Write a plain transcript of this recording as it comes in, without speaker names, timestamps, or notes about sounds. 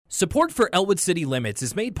Support for Elwood City Limits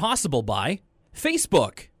is made possible by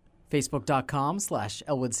Facebook,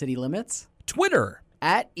 Facebook.com/Elwood City Limits, Twitter,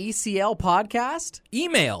 @ECL Podcast,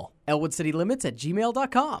 email,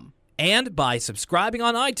 ElwoodCityLimits@gmail.com, and by subscribing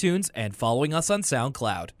on iTunes and following us on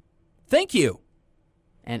SoundCloud. Thank you.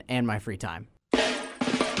 and my free time.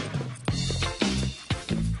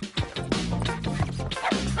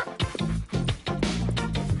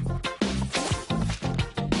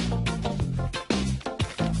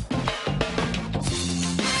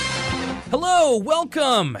 Hello,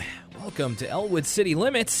 welcome to Elwood City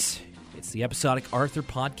Limits. It's the Episodic Arthur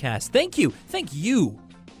Podcast. Thank you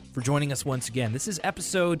for joining us once again. This is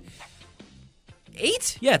episode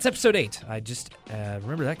 8? Yeah, it's episode 8. I just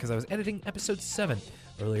remember that because I was editing episode 7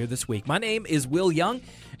 earlier this week. My name is Will Young,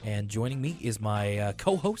 and joining me is my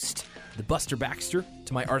co-host, the Buster Baxter,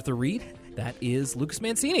 to my Arthur Reed. That is Lucas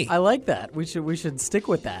Mancini. I like that. We should stick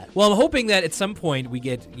with that. Well, I'm hoping that at some point we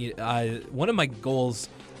get one of my goals.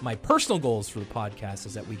 My personal goals for the podcast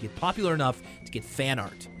is that we get popular enough to get fan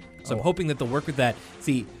art. So I'm hoping that they'll work with that.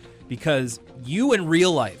 See, because you in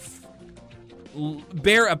real life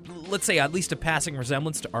bear, let's say, at least a passing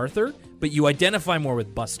resemblance to Arthur, but you identify more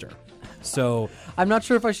with Buster. So I'm not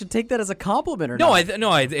sure if I should take that as a compliment or not.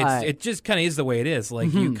 It just kind of is the way it is.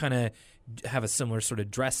 Like, you kind of have a similar sort of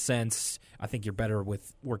dress sense. I think you're better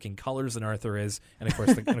with working colors than Arthur is, and of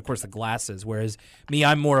course the glasses. Whereas me,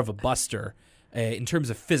 I'm more of a Buster. In terms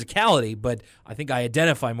of physicality, but I think I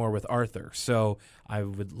identify more with Arthur. So I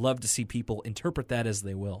would love to see people interpret that as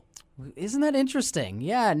they will. Isn't that interesting?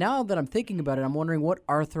 Yeah, now that I'm thinking about it, I'm wondering what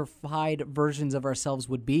Arthur-fied versions of ourselves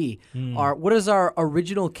would be. What is our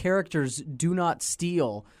original characters do not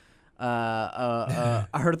steal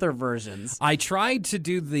Arthur versions? I tried to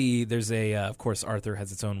do of course, Arthur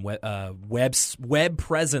has its own web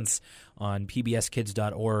presence on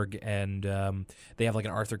pbskids.org, and they have like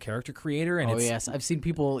an Arthur character creator. And yes, I've seen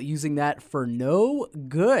people using that for no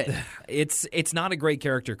good. It's not a great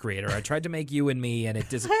character creator. I tried to make you and me, and it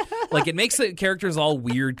doesn't it makes the characters all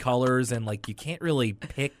weird colors, and like you can't really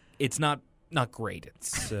pick. It's not great.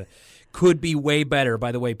 It's could be way better.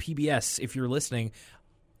 By the way, PBS, if you're listening,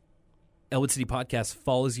 Elwood City Podcast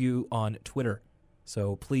follows you on Twitter,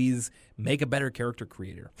 so please make a better character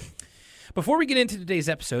creator. Before we get into today's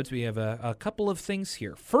episodes, we have a couple of things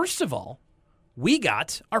here. First of all, we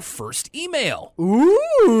got our first email.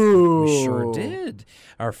 Ooh! We sure did.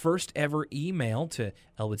 Our first ever email to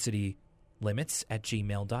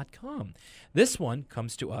elwoodcitylimits@gmail.com. This one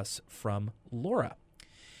comes to us from Laura.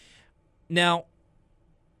 Now,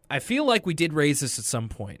 I feel like we did raise this at some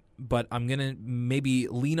point, but I'm going to maybe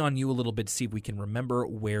lean on you a little bit to see if we can remember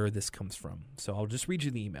where this comes from. So I'll just read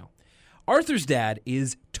you the email. Arthur's dad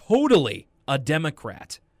is totally a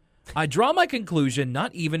Democrat. I draw my conclusion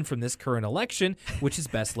not even from this current election, which is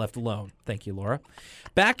best left alone. Thank you, Laura.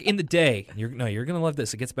 Back in the day, you're going to love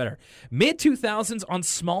this. It gets better. Mid-2000s on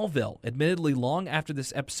Smallville, admittedly long after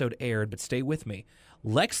this episode aired, but stay with me.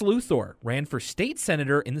 Lex Luthor ran for state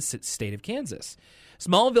senator in the state of Kansas.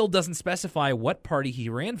 Smallville doesn't specify what party he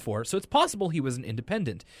ran for, so it's possible he was an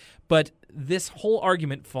independent. But then this whole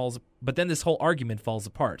argument falls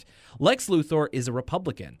apart. Lex Luthor is a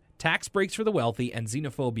Republican. Tax breaks for the wealthy and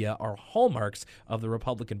xenophobia are hallmarks of the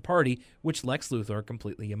Republican Party, which Lex Luthor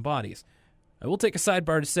completely embodies. I will take a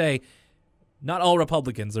sidebar to say, not all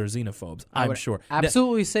Republicans are xenophobes, I'm sure.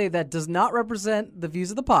 Absolutely say that does not represent the views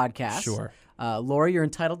of the podcast. Sure. Laura, you're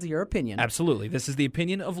entitled to your opinion. Absolutely. This is the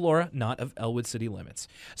opinion of Laura, not of Elwood City Limits.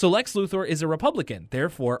 So Lex Luthor is a Republican.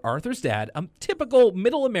 Therefore, Arthur's dad, a typical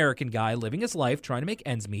middle American guy living his life trying to make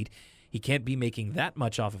ends meet, he can't be making that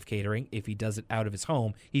much off of catering if he does it out of his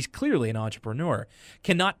home. He's clearly an entrepreneur.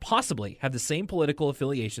 Cannot possibly have the same political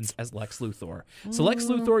affiliations as Lex Luthor. So Lex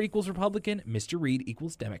Luthor equals Republican. Mr. Reed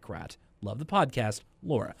equals Democrat. Love the podcast,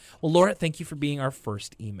 Laura. Well, Laura, thank you for being our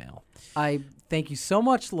first email. I thank you so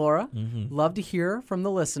much, Laura. Love to hear from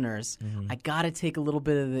the listeners. I got to take a little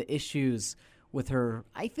bit of the issues with her.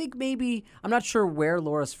 I think maybe, I'm not sure where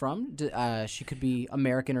Laura's from. She could be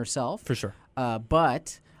American herself. For sure.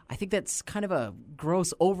 But I think that's kind of a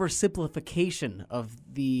gross oversimplification of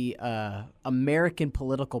the American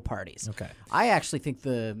political parties. Okay. I actually think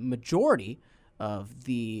the majority of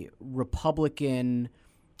the Republican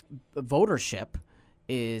votership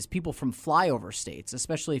is people from flyover states,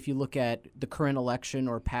 especially if you look at the current election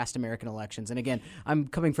or past American elections. And again, I'm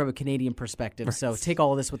coming from a Canadian perspective, so take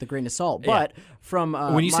all of this with a grain of salt. Yeah. But from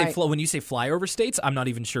when you say flyover states, I'm not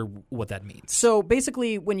even sure what that means. So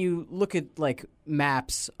basically, when you look at like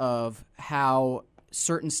maps of how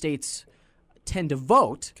certain states tend to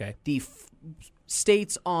vote, Okay. the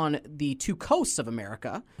states on the two coasts of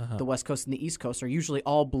America, the West Coast and the East Coast, are usually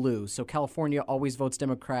all blue. So California always votes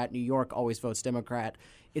Democrat. New York always votes Democrat.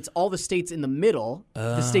 It's all the states in the middle,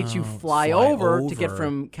 the states you fly over to get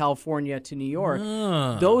from California to New York.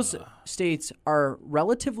 Those states are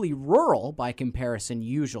relatively rural by comparison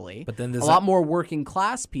usually. But then a lot more working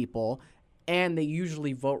class people, and they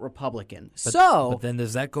usually vote Republican. But then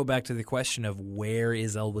does that go back to the question of where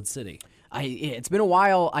is Elwood City? It's been a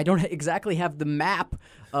while. I don't exactly have the map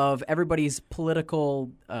of everybody's political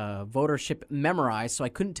votership memorized, so I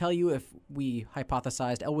couldn't tell you if we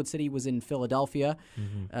hypothesized Elwood City was in Philadelphia,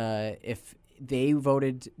 if they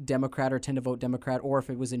voted Democrat or tend to vote Democrat, or if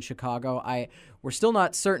it was in Chicago. We're still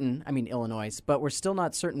not certain. I mean, Illinois, but we're still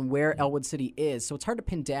not certain where Elwood City is, so it's hard to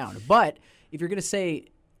pin down. But if you're going to say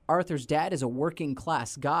Arthur's dad is a working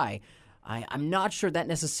class guy, I'm not sure that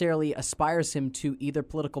necessarily aspires him to either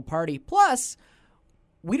political party. Plus,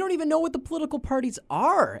 we don't even know what the political parties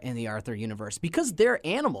are in the Arthur universe because they're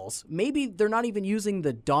animals. Maybe they're not even using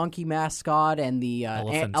the donkey mascot and the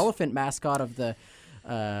elephant mascot of the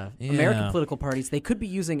American political parties. They could be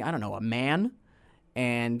using, I don't know, a man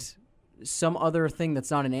and some other thing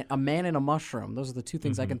that's not a man and a mushroom. Those are the two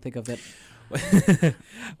things I can think of that.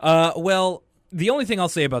 Well, the only thing I'll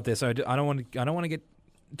say about this, I don't want to get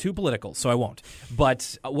too political, so I won't.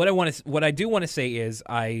 But what I do want to say is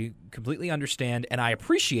I completely understand and I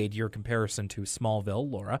appreciate your comparison to Smallville,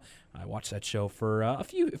 Laura. I watched that show for a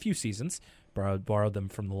few seasons. Borrowed them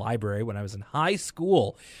from the library when I was in high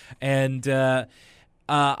school, and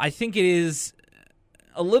I think it is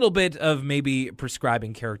a little bit of maybe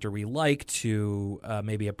prescribing character we like to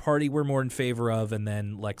maybe a party we're more in favor of, and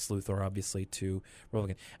then Lex Luthor, obviously, to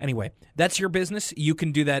Republican. Anyway, that's your business. You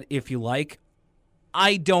can do that if you like.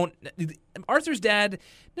 I don't. Arthur's dad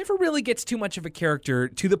never really gets too much of a character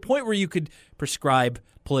to the point where you could prescribe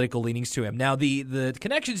political leanings to him. Now, the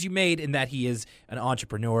connections you made in that he is an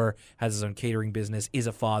entrepreneur, has his own catering business, is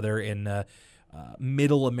a father in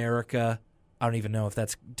middle America. I don't even know if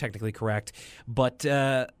that's technically correct, but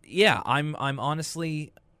yeah, I'm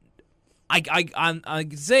honestly, I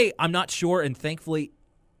say I'm not sure, and thankfully,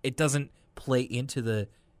 it doesn't play into the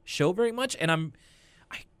show very much, and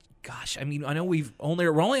Gosh, I mean, I know we're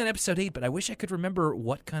only on episode 8, but I wish I could remember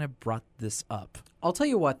what kind of brought this up. I'll tell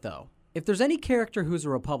you what, though. If there's any character who's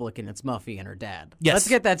a Republican, it's Muffy and her dad. Yes. Let's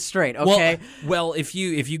get that straight, okay? Well, if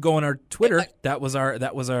you go on our Twitter, that was our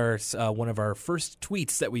one of our first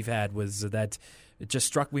tweets that we've had was that it just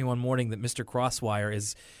struck me one morning that Mr. Crosswire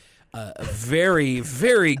is a very,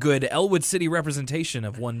 very good Elwood City representation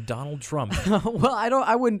of one Donald Trump. Well,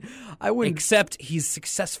 I wouldn't. Except he's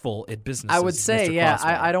successful at business. I would say, Mr. Yeah.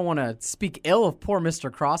 I don't want to speak ill of poor Mr.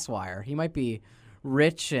 Crosswire. He might be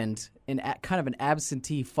rich and kind of an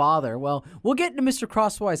absentee father. Well, we'll get into Mr.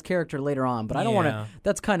 Crosswire's character later on, but I don't want to.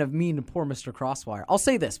 That's kind of mean to poor Mr. Crosswire. I'll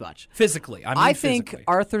say this much. Physically, I think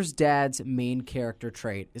Arthur's dad's main character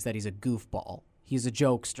trait is that he's a goofball. He's a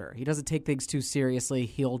jokester. He doesn't take things too seriously.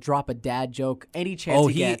 He'll drop a dad joke any chance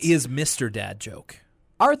he gets. He is Mr. Dad Joke.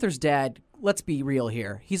 Arthur's dad, let's be real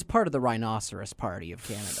here. He's part of the Rhinoceros Party of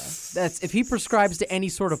Canada. That's if he prescribes to any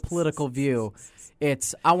sort of political view,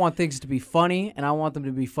 it's I want things to be funny, and I want them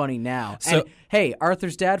to be funny now. So, and, hey,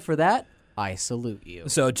 Arthur's dad, for that, I salute you.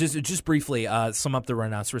 So just briefly, sum up the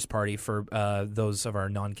Rhinoceros Party for those of our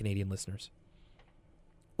non-Canadian listeners.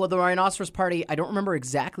 Well, the Rhinoceros Party, I don't remember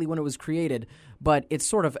exactly when it was created, but it's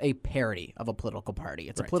sort of a parody of a political party.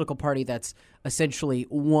 It's a political party that's essentially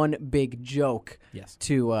one big joke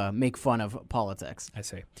to make fun of politics. I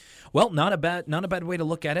see. Well, not a bad way to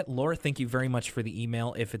look at it. Laura, thank you very much for the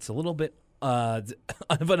email. If it's a little bit of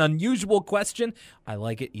an unusual question, I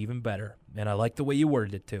like it even better. And I like the way you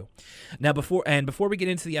worded it, too. Now, before we get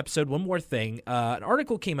into the episode, one more thing. An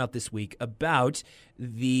article came out this week about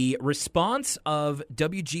the response of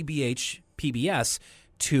WGBH PBS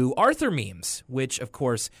to Arthur memes, which, of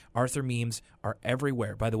course, Arthur memes are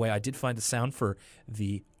everywhere. By the way, I did find the sound for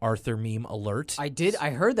the Arthur meme alert. I did. I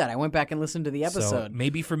heard that. I went back and listened to the episode. So it may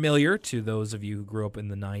be familiar to those of you who grew up in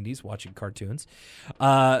the 90s watching cartoons.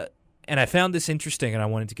 And I found this interesting, and I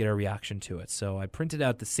wanted to get a reaction to it. So I printed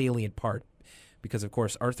out the salient part because, of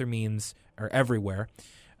course, Arthur memes are everywhere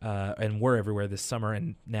and were everywhere this summer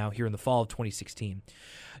and now here in the fall of 2016.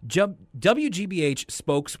 WGBH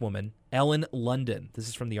spokeswoman Ellen London, this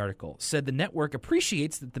is from the article, said the network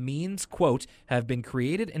appreciates that the memes, quote, have been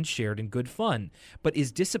created and shared in good fun, but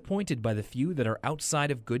is disappointed by the few that are outside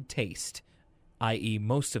of good taste, i.e.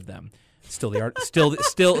 most of them. Still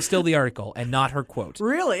the article, and not her quote.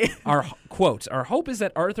 Really? Our quote, our hope is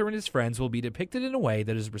that Arthur and his friends will be depicted in a way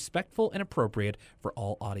that is respectful and appropriate for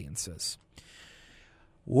all audiences.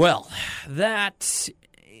 Well, that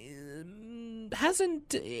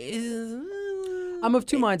hasn't... I'm of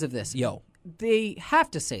two minds of this. Yo. They have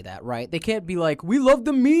to say that, right? They can't be like, we love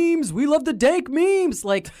the memes, we love the dank memes.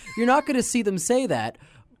 Like, you're not going to see them say that.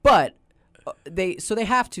 But they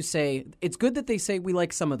have to say, it's good that they say we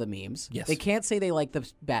like some of the memes. Yes. They can't say they like the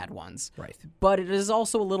bad ones. Right. But it is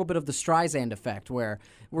also a little bit of the Streisand effect where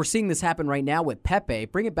we're seeing this happen right now with Pepe.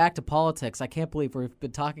 Bring it back to politics. I can't believe we've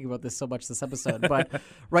been talking about this so much this episode. But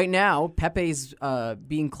right now, Pepe's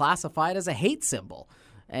being classified as a hate symbol.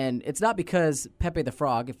 And it's not because Pepe the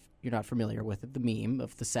Frog, if you're not familiar with it, the meme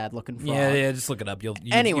of the sad-looking frog. Yeah, just look it up.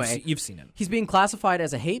 Anyway, you've seen it. He's being classified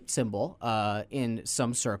as a hate symbol in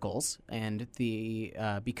some circles, and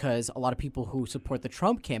because a lot of people who support the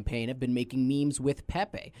Trump campaign have been making memes with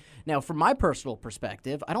Pepe. Now, from my personal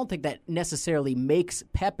perspective, I don't think that necessarily makes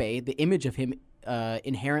Pepe, the image of him,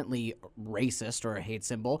 inherently racist or a hate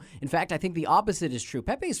symbol. In fact, I think the opposite is true.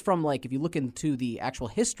 Pepe is from, like, if you look into the actual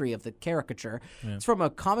history of the caricature, it's from a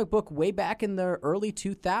comic book way back in the early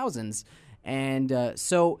 2000s. And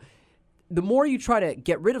so the more you try to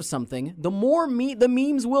get rid of something, the more the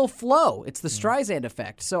memes will flow. It's the Streisand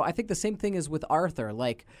effect. So I think the same thing is with Arthur.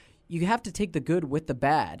 Like, you have to take the good with the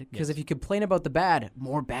bad, because if you complain about the bad,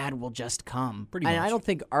 more bad will just come. Pretty much. And I don't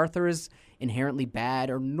think Arthur is inherently bad,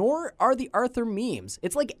 nor are the Arthur memes.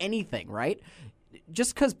 It's like anything, right?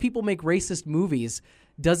 Just because people make racist movies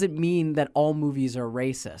doesn't mean that all movies are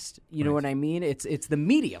racist. You know what I mean? It's the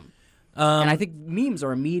medium. And I think memes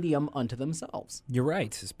are a medium unto themselves. You're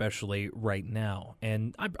right, especially right now.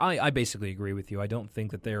 And I basically agree with you. I don't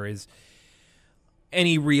think that there is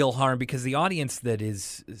any real harm, because the audience that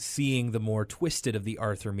is seeing the more twisted of the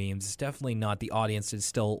Arthur memes is definitely not the audience that is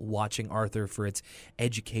still watching Arthur for its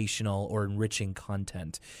educational or enriching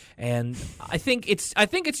content. And I think it's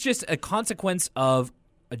just a consequence of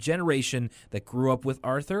a generation that grew up with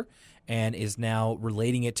Arthur and is now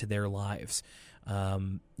relating it to their lives.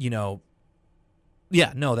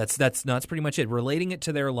 That's pretty much it. Relating it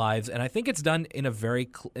to their lives, and I think it's done in a very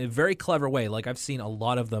clever way. Like, I've seen a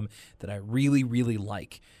lot of them that I really, really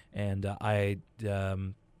like, and I'll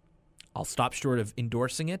stop short of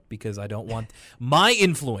endorsing it because I don't want my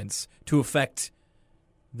influence to affect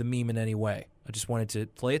the meme in any way. I just want it to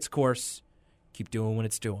play its course, keep doing what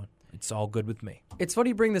it's doing. It's all good with me. It's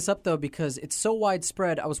funny you bring this up, though, because it's so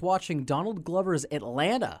widespread. I was watching Donald Glover's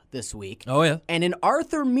Atlanta this week. Oh, yeah? And an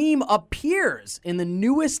Arthur meme appears in the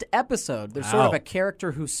newest episode. There's sort of a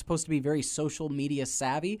character who's supposed to be very social media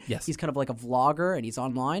savvy. Yes. He's kind of like a vlogger, and he's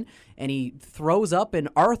online. And he throws up an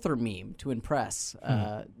Arthur meme to impress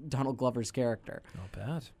Donald Glover's character. Not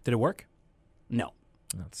bad. Did it work? No.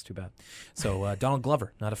 That's too bad. So, Donald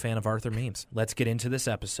Glover, not a fan of Arthur memes. Let's get into this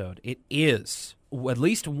episode. It is at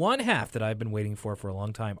least one half that I've been waiting for a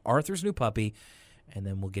long time. Arthur's New Puppy, and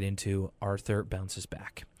then we'll get into Arthur Bounces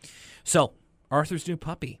Back. So, Arthur's New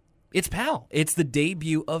Puppy. It's Pal. It's the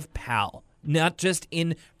debut of Pal, not just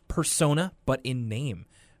in persona, but in name.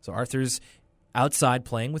 So, Arthur's outside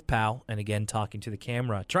playing with Pal, and again talking to the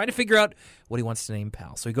camera, trying to figure out what he wants to name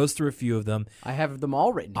Pal. So he goes through a few of them. I have them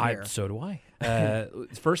all written here. So do I.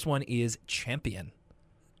 First one is Champion.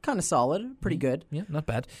 Kind of solid. Pretty good. Yeah, not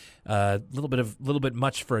bad. Little bit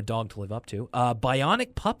much for a dog to live up to.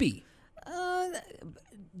 Bionic Puppy.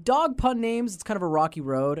 Dog pun names, it's kind of a rocky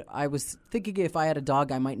road. I was thinking if I had a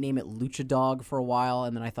dog, I might name it Lucha Dog for a while,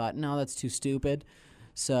 and then I thought, no, that's too stupid.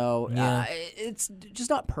 So it's just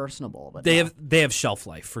not personable. But they have shelf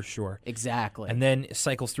life for sure. Exactly. And then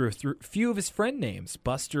cycles through a few of his friend names: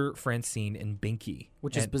 Buster, Francine, and Binky.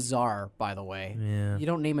 Which is bizarre, by the way. Yeah. You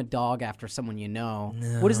don't name a dog after someone you know.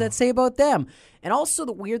 No. What does that say about them? And also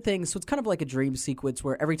the weird thing, so it's kind of like a dream sequence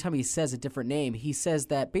where every time he says a different name, he says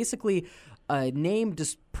that basically a name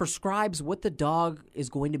just prescribes what the dog is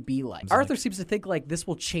going to be like. Arthur seems to think like this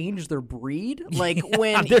will change their breed. Like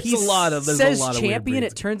when he says champion,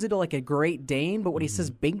 it turns into like a Great Dane, but when he says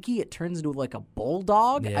Binky, it turns into like a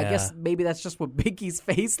bulldog. Yeah. I guess maybe that's just what Binky's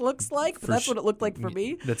face looks like, but that's what it looked like for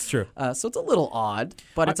me. That's true. So it's a little odd,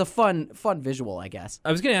 but it's a fun visual, I guess.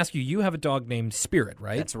 I was going to ask you, you have a dog named Spirit,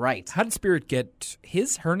 right? That's right. How did Spirit get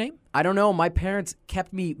her name? I don't know. My parents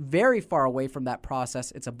kept me very far away from that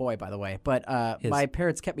process. It's a boy, by the way. But my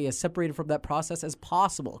parents kept me as separated from that process as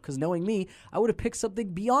possible because knowing me, I would have picked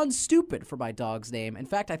something beyond stupid for my dog's name. In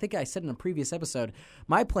fact, I think I said in a previous episode,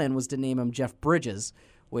 my plan was to name him Jeff Bridges,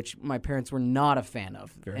 which my parents were not a fan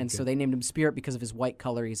of. So they named him Spirit because of his white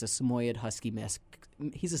color. He's a Samoyed Husky mix.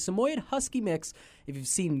 He's a Samoyed Husky mix. If you've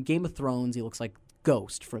seen Game of Thrones, he looks like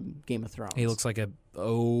Ghost from Game of Thrones. He looks like a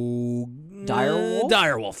direwolf.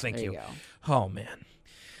 Direwolf, thank there you. Go. Oh man.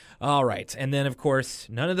 All right, and then of course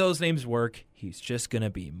none of those names work. He's just gonna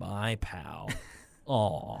be my pal.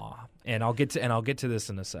 Aw. And I'll get to this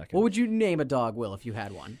in a second. What would you name a dog, Will, if you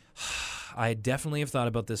had one? I definitely have thought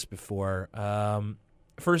about this before.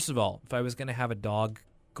 First of all, if I was gonna have a dog,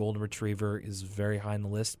 Golden Retriever is very high on the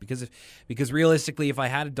list because realistically, if I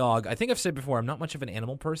had a dog, I think I've said before, I'm not much of an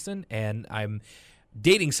animal person, and I'm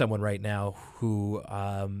dating someone right now who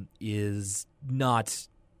is not.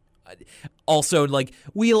 Also, like,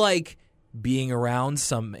 we like being around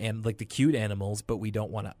some and like the cute animals, but we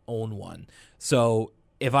don't want to own one. So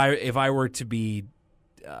if I were to be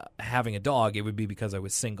having a dog, it would be because I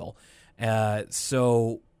was single.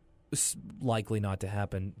 So. Likely not to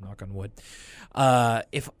happen, knock on wood.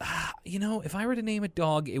 If I were to name a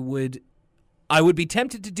dog, I would be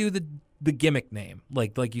tempted to do the gimmick name,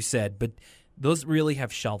 like you said, but those really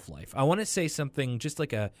have shelf life. I want to say something just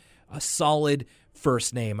like a solid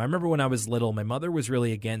first name. I remember when I was little, my mother was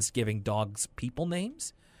really against giving dogs people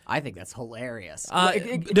names. I think that's hilarious.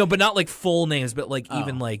 No, but not like full names, but like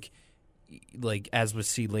even like as we'll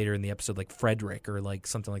see later in the episode, like Frederick or like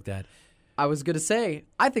something like that. I was going to say,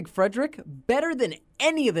 I think Frederick better than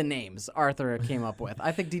any of the names Arthur came up with.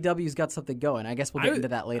 I think DW's got something going. I guess we'll get into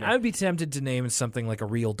that later. I would be tempted to name something like a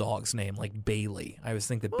real dog's name, like Bailey. I always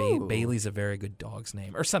think that Bailey's a very good dog's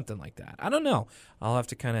name, or something like that. I don't know. I'll have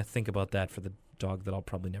to kind of think about that for the dog that I'll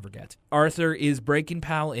probably never get. Arthur is breaking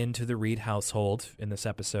Pal into the Reed household in this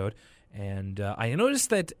episode, and I noticed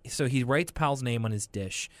that, so he writes Pal's name on his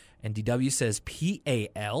dish, and DW says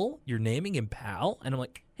P-A-L? You're naming him Pal? And I'm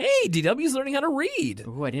like, hey, DW's learning how to read.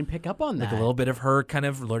 Ooh, I didn't pick up on that. Like a little bit of her kind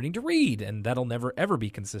of learning to read, and that'll never, ever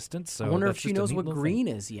be consistent. So I wonder if she knows what green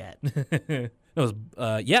is yet. It was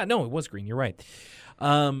green. You're right.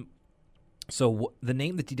 So the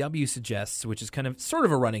name that DW suggests, which is kind of sort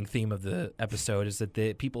of a running theme of the episode, is that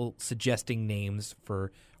the people suggesting names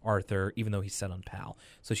for Arthur, even though he's set on Pal.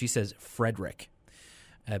 So she says Frederick.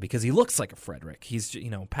 Because he looks like a Frederick. He's,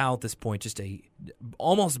 Pal at this point, just a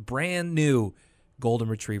almost brand new Golden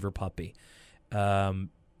Retriever puppy. And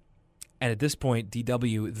at this point,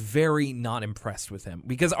 DW very not impressed with him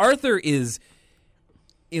because Arthur is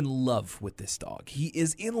in love with this dog. He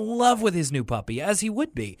is in love with his new puppy, as he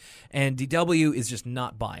would be. And DW is just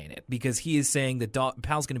not buying it because he is saying that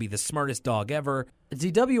Pal's going to be the smartest dog ever.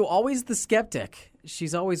 DW, always the skeptic.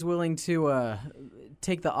 She's always willing to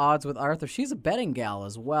take the odds with Arthur. She's a betting gal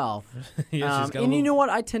as well. Yeah, you know what?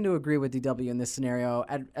 I tend to agree with DW in this scenario.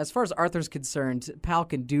 As far as Arthur's concerned, Pal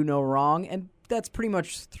can do no wrong, and that's pretty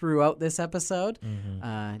much throughout this episode.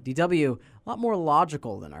 Mm-hmm. DW, a lot more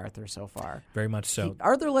logical than Arthur so far. Very much so.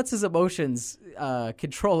 Arthur lets his emotions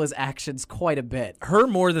control his actions quite a bit. Her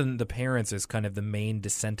more than the parents is kind of the main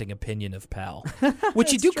dissenting opinion of Pal,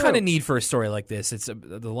 which you do kind of need for a story like this. It's a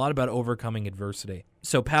lot about overcoming adversity.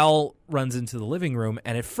 So Pal runs into the living room,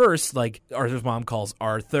 and at first, like, Arthur's mom calls,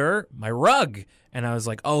 Arthur, my rug. And I was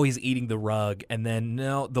like, oh, he's eating the rug. And then,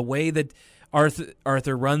 no, the way that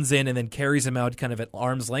Arthur runs in and then carries him out kind of at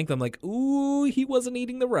arm's length, I'm like, ooh, he wasn't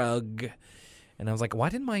eating the rug. And I was like, why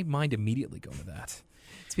didn't my mind immediately go to that?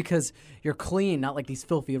 It's because you're clean, not like these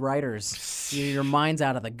filthy writers. Your mind's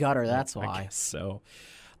out of the gutter, that's why. I guess so.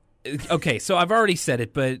 Okay, so I've already said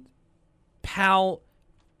it, but Pal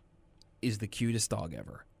is the cutest dog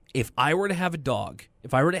ever. If I were to have a dog,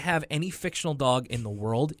 if I were to have any fictional dog in the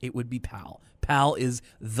world, it would be Pal. Pal is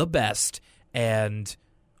the best, and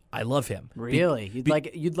I love him. Really?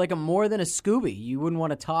 You'd like him more than a Scooby. You wouldn't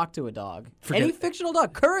want to talk to a dog. Any fictional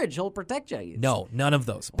dog. Courage. He'll protect you. No, none of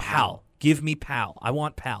those. Wow. Pal. Give me Pal. I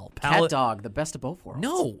want Pal. Cat dog. The best of both worlds.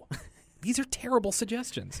 No. These are terrible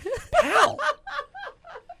suggestions. Pal.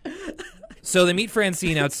 So they meet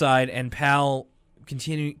Francine outside, and Pal,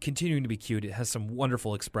 continuing to be cute, it has some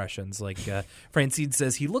wonderful expressions. Like Francine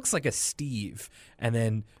says, he looks like a Steve. And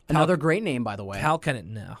then another great name, by the way. Pal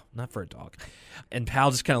no, not for a dog. And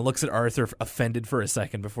Pal just kind of looks at Arthur offended for a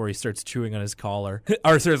second before he starts chewing on his collar.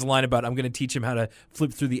 Arthur has a line about, I'm going to teach him how to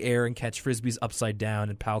flip through the air and catch Frisbees upside down.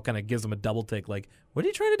 And Pal kind of gives him a double take like, what are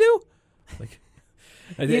you trying to do? Like,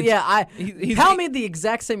 Pal made the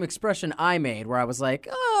exact same expression I made, where I was like,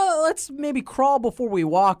 let's maybe crawl before we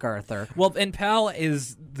walk, Arthur. Well, and Pal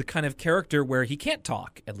is the kind of character where he can't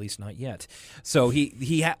talk, at least not yet. So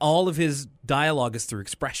all of his dialogue is through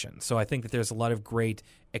expression. So I think that there's a lot of great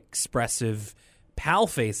expressive Pal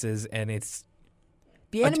faces, and it's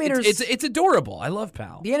the animators. It's adorable. I love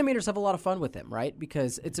Pal. The animators have a lot of fun with him, right?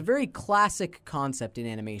 Because it's a very classic concept in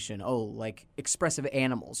animation. Oh, like expressive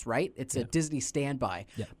animals, right? It's a Disney standby.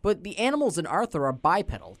 Yeah. But the animals in Arthur are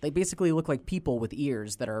bipedal. They basically look like people with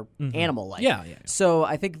ears that are animal-like. Yeah. So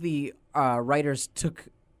I think the writers took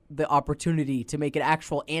the opportunity to make an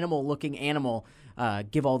actual animal-looking animal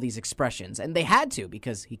give all these expressions. And they had to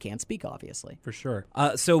because he can't speak, obviously. For sure.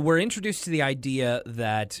 So we're introduced to the idea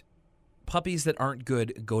that puppies that aren't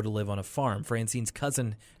good go to live on a farm. Francine's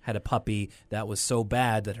cousin had a puppy that was so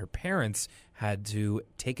bad that her parents had to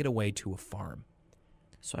take it away to a farm.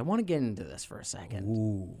 So I want to get into this for a second.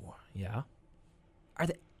 Ooh, yeah.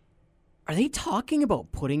 Are they talking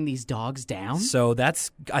about putting these dogs down? So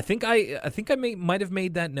that's I think I might have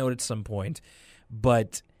made that note at some point,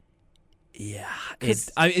 but yeah,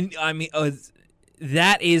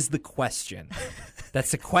 that is the question.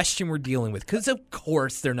 That's the question we're dealing with, because of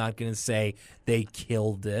course they're not going to say they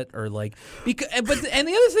killed it or like because. And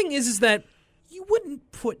the other thing is that you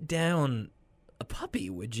wouldn't put down a puppy,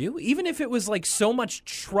 would you? Even if it was like so much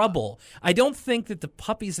trouble. I don't think that the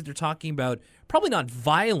puppies that they're talking about, probably not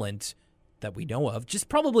violent that we know of, just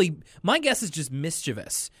probably, my guess is just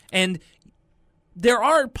mischievous. And there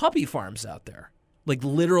are puppy farms out there, like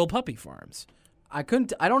literal puppy farms. I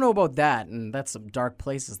don't know about that, and that's some dark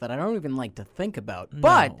places that I don't even like to think about.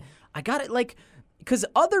 But I got it, like, because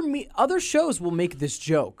other shows will make this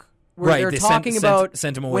joke where they're talking about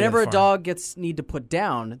sent him away whenever to the a dog gets need to put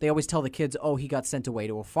down, they always tell the kids, "Oh, he got sent away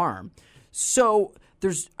to a farm." So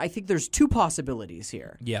I think there's two possibilities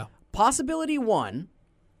here. Yeah. Possibility one,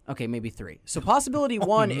 okay, maybe three. So possibility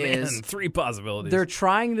one is three possibilities. They're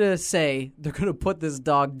trying to say they're going to put this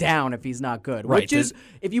dog down if he's not good. Right. Which is,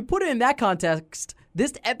 if you put it in that context,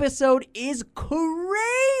 this episode is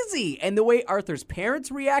crazy. And the way Arthur's parents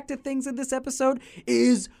react to things in this episode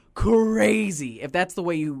is crazy, if that's the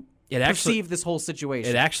way you perceive this whole situation.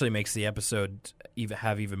 It actually makes the episode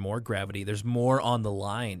have even more gravity. There's more on the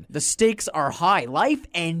line. The stakes are high. Life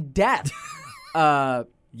and death.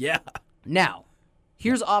 Yeah. Now,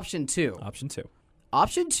 here's option two.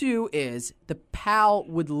 Option two is the pal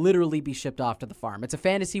would literally be shipped off to the farm. It's a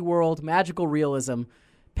fantasy world, magical realism.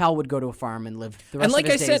 Pal would go to a farm and live the rest of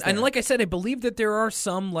his days there. And like I said, I believe that there are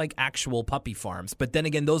some like actual puppy farms, but then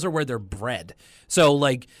again, those are where they're bred. So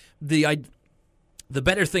like the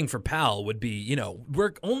better thing for Pal would be,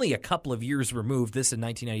 we're only a couple of years removed, this in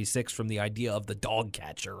 1996, from the idea of the dog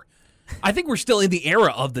catcher. I think we're still in the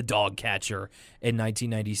era of the dog catcher in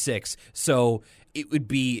 1996. So it would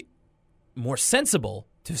be more sensible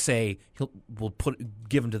to say we'll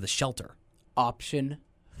give him to the shelter. Option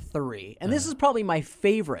 3. And this is probably my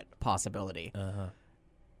favorite possibility.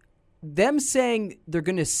 Them saying they're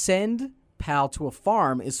going to send Pal to a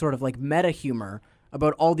farm is sort of like meta humor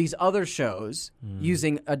about all these other shows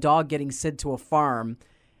using a dog getting sent to a farm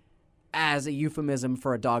as a euphemism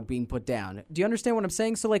for a dog being put down. Do you understand what I'm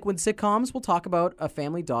saying? So like when sitcoms, we'll talk about a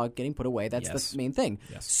family dog getting put away. That's the main thing.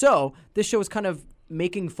 Yes. So this show is kind of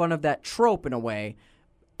making fun of that trope in a way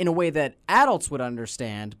that adults would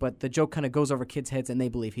understand, but the joke kind of goes over kids' heads and they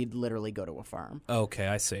believe he'd literally go to a farm. Okay,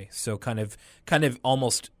 I see. So kind of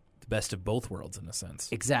almost the best of both worlds in a sense.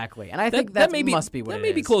 Exactly. And I think that must be what it is. That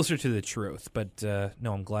may be closer to the truth, but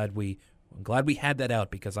no, I'm glad we had that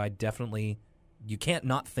out, because you can't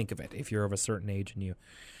not think of it if you're of a certain age and you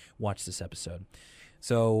watch this episode.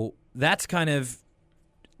 So that's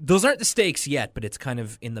those aren't the stakes yet, but it's kind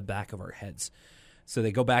of in the back of our heads. So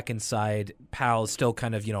they go back inside. Pal's still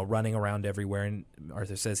kind of, running around everywhere, and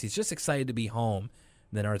Arthur says he's just excited to be home.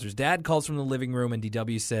 And then Arthur's dad calls from the living room, and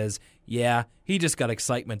DW says, yeah, he just got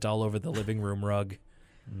excitement all over the living room rug.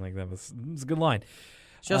 I'm like, that was a good line.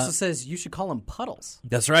 She also says you should call him Puddles.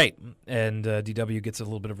 That's right. And DW gets a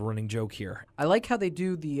little bit of a running joke here. I like how they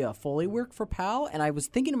do the Foley work for Pal, and I was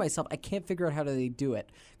thinking to myself, I can't figure out how do they do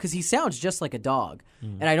it, because he sounds just like a dog.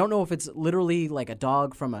 And I don't know if it's literally like a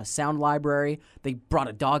dog from a sound library. They brought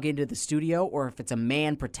a dog into the studio, or if it's a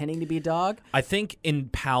man pretending to be a dog. I think in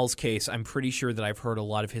Pal's case, I'm pretty sure that I've heard a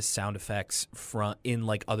lot of his sound effects in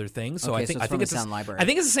like other things. So okay, I think it's a sound library. I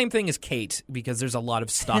think it's the same thing as Kate, because there's a lot of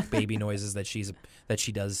stock baby noises that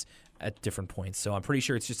she does at different points. So I'm pretty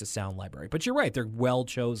sure it's just a sound library. But you're right, they're well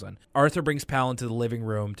chosen. Arthur brings Pal into the living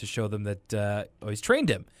room to show them that he's trained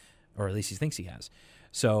him, or at least he thinks he has.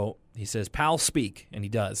 So he says, Pal, speak, and he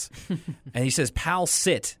does. And he says, Pal,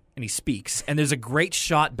 sit, and he speaks. And there's a great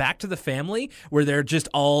shot back to the family where they're just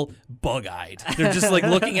all bug-eyed. They're just like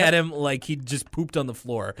looking at him like he just pooped on the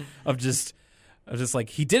floor of just like,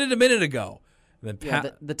 he did it a minute ago. And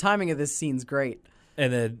then the timing of this scene's great.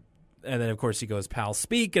 And then, of course, he goes, Pal,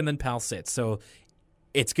 speak, and then Pal, sit. So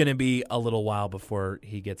it's going to be a little while before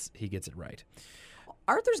he gets it right.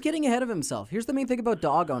 Arthur's getting ahead of himself. Here's the main thing about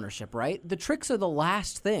dog ownership, right? The tricks are the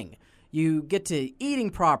last thing. You get to eating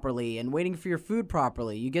properly and waiting for your food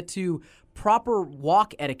properly. You get to proper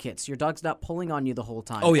walk etiquettes. Your dog's not pulling on you the whole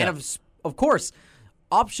time. Oh, yeah. And of course,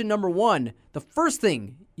 option number one, the first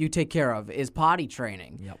thing you take care of is potty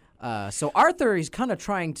training. Yep. So Arthur, he's kind of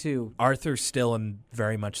trying to... Arthur's still in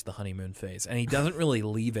very much the honeymoon phase, and he doesn't really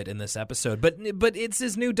leave it in this episode. But it's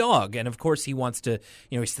his new dog, and of course he wants to,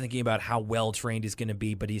 he's thinking about how well-trained he's going to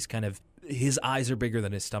be, but he's his eyes are bigger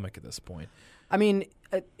than his stomach at this point. I mean,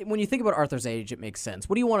 when you think about Arthur's age, it makes sense.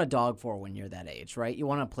 What do you want a dog for when you're that age, right? You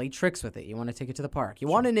want to play tricks with it. You want to take it to the park. You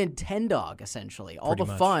want a Nintendog, essentially. All the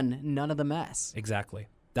fun, none of the mess. Exactly.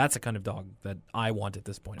 That's the kind of dog that I want at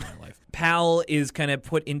this point in my life. Pal is kind of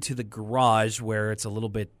put into the garage where it's a little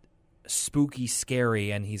bit spooky,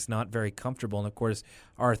 scary, and he's not very comfortable. And, of course,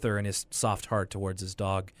 Arthur, in his soft heart towards his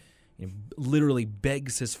dog, literally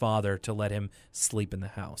begs his father to let him sleep in the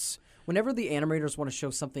house. Whenever the animators want to show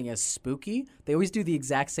something as spooky, they always do the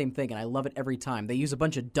exact same thing, and I love it every time. They use a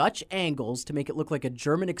bunch of Dutch angles to make it look like a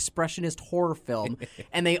German expressionist horror film,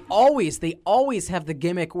 and they always have the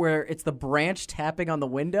gimmick where it's the branch tapping on the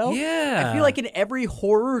window. Yeah. I feel like in every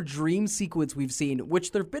horror dream sequence we've seen,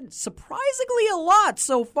 which there have been surprisingly a lot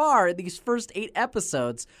so far in these first 8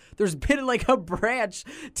 episodes, there's been like a branch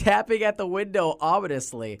tapping at the window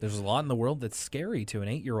ominously. There's a lot in the world that's scary to an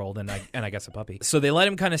 8-year-old and I guess a puppy. So they let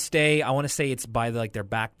him kind of stay. I want to say it's by their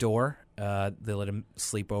back door. They let him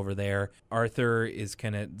sleep over there. Arthur is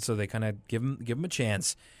so they kind of give him a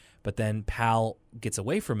chance, but then Pal gets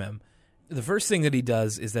away from him. The first thing that he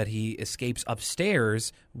does is that he escapes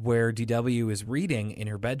upstairs where DW is reading in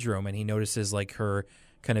her bedroom, and he notices like her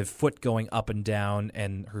kind of foot going up and down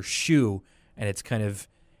and her shoe, and it's kind of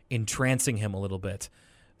entrancing him a little bit.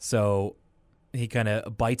 So he kind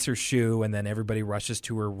of bites her shoe, and then everybody rushes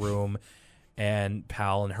to her room. And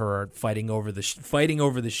Pal and her are fighting over the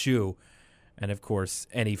shoe, and of course,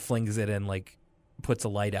 he flings it and like puts a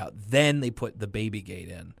light out. Then they put the baby gate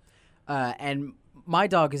in. And my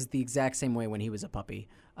dog is the exact same way when he was a puppy.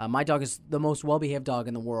 My dog is the most well-behaved dog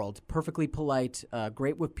in the world. Perfectly polite,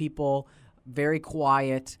 great with people, very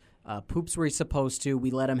quiet. Poops where he's supposed to.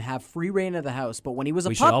 We let him have free reign of the house. But when he was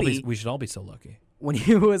a puppy, we should all be so lucky. When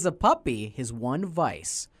he was a puppy, his one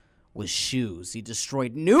vice was shoes. He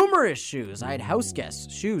destroyed numerous shoes. I had house guests.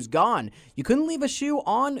 Shoes gone. You couldn't leave a shoe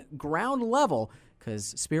on ground level because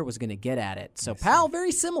Spirit was going to get at it. So Pal,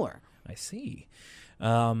 very similar. I see.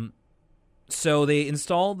 So they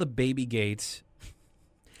install the baby gate.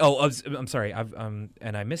 Oh, I'm sorry.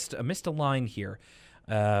 I missed a line here.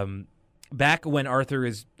 Back when Arthur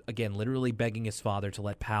is again literally begging his father to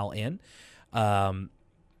let Pal in.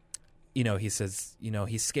 He says,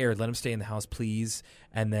 he's scared. Let him stay in the house, please.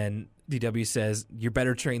 And then DW says, you're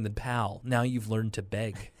better trained than Pal. Now you've learned to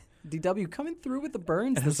beg. DW coming through with the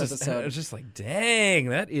burns this episode. It's just like, dang,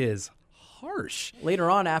 that is harsh. Later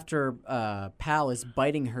on, after Pal is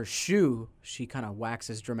biting her shoe, she kind of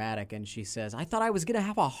waxes dramatic and she says, I thought I was going to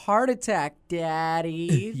have a heart attack,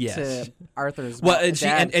 Daddy. Yes. To Arthur's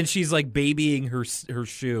dad. And she's like babying her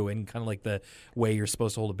shoe in kind of like the way you're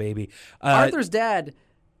supposed to hold a baby. Arthur's dad...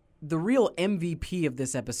 The real MVP of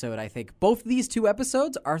this episode, I think. Both these 2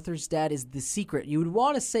 episodes, Arthur's dad is the secret. You would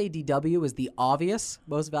want to say DW is the obvious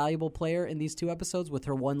most valuable player in these 2 episodes with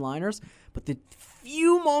her one-liners, but the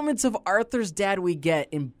few moments of Arthur's dad we get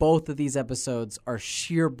in both of these episodes are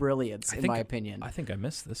sheer brilliance, in my opinion. I think I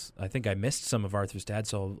missed this. I think I missed some of Arthur's dad,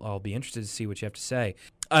 so I'll be interested to see what you have to say.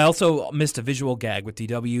 I also missed a visual gag with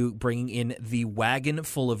DW bringing in the wagon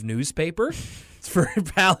full of newspaper for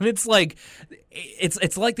Pal, and it's like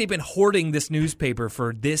they've been hoarding this newspaper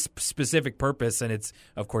for this specific purpose, and it's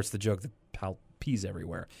of course the joke that Pal pees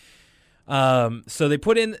everywhere. So they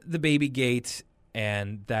put in the baby gate,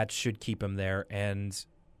 and that should keep him there.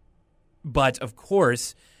 But of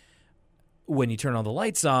course, when you turn all the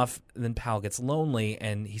lights off, then Pal gets lonely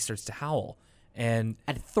and he starts to howl. And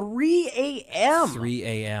at 3 a.m. 3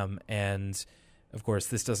 a.m. And, of course,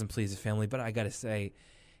 this doesn't please his family. But I got to say,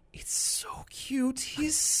 it's so cute.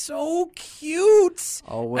 He's so cute.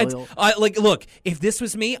 Oh, well. Look, if this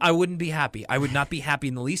was me, I wouldn't be happy. I would not be happy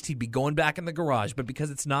in the least. He'd be going back in the garage. But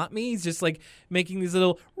because it's not me, he's just, like, making these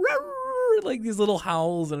little... like these little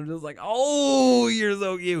howls, and I'm just like, oh, you're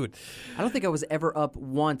so cute. I don't think I was ever up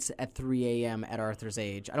once at 3 a.m. at Arthur's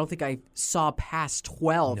age. I don't think I saw past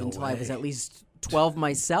 12 until I was at least 12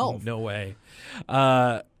 myself. No way.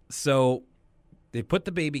 So they put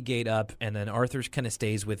the baby gate up, and then Arthur kind of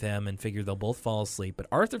stays with him and figure they'll both fall asleep. But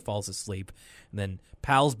Arthur falls asleep, and then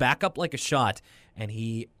Pal's back up like a shot, and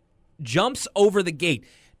he jumps over the gate.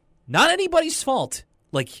 Not anybody's fault.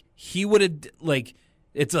 Like, he would have, like,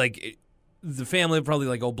 it's like... the family would probably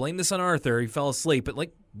like, oh, blame this on Arthur. He fell asleep. But,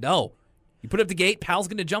 like, no. You put up the gate, Pal's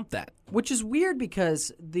going to jump that. Which is weird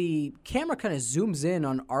because the camera kind of zooms in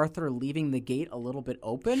on Arthur leaving the gate a little bit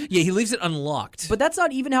open. Yeah, he leaves it unlocked. But that's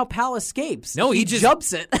not even how Pal escapes. No, he just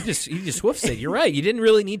jumps it. He just hoofs it. You're right. You didn't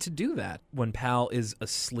really need to do that when Pal is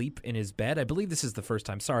asleep in his bed. I believe this is the first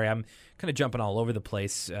time. Sorry, I'm kind of jumping all over the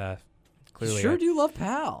place. Clearly, Sure do love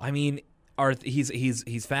Pal. I mean,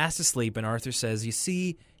 he's fast asleep, and Arthur says, "You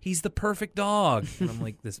see, he's the perfect dog." And I'm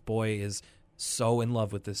like, this boy is so in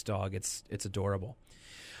love with this dog. It's adorable.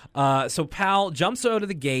 So Pal jumps out of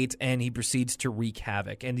the gate, and he proceeds to wreak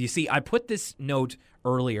havoc. And you see, I put this note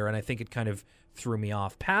earlier, and I think it kind of threw me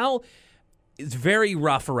off. Pal is very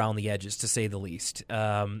rough around the edges, to say the least.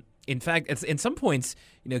 In fact, it's, in some points,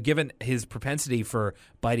 given his propensity for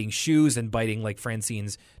biting shoes and biting like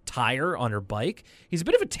Francine's tire on her bike, he's a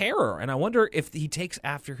bit of a terror. And I wonder if he takes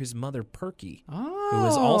after his mother, Perky, who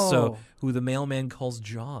is also who the mailman calls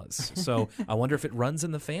Jaws. So I wonder if it runs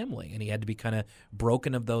in the family, and he had to be kind of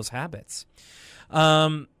broken of those habits.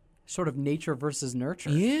 Sort of nature versus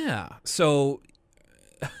nurture. Yeah. So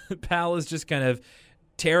Pal is just kind of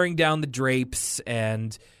tearing down the drapes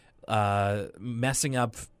and messing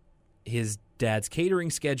up his dad's catering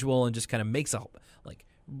schedule, and just kind of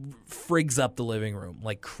frigs up the living room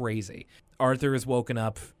like crazy. Arthur is woken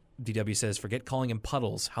up. DW says, "Forget calling him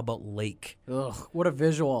Puddles. How about Lake?" Ugh, what a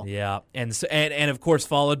visual. Yeah, and of course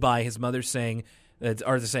followed by his mother saying,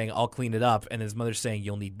 Arthur saying, "I'll clean it up," and his mother saying,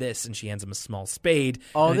 "You'll need this," and she hands him a small spade.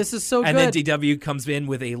 Oh, and this is so and good. And then DW comes in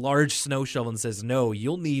with a large snow shovel and says, "No,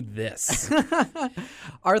 you'll need this."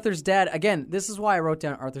 Arthur's dad, again, this is why I wrote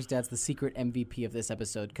down Arthur's dad's the secret MVP of this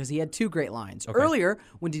episode, because he had two great lines. Okay. Earlier,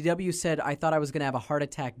 when DW said, "I thought I was going to have a heart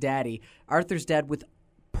attack, Daddy," Arthur's dad, with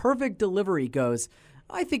perfect delivery, goes,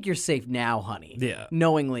 "I think you're safe now, honey." Yeah.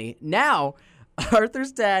 Knowingly. Now,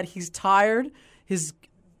 Arthur's dad, he's tired. His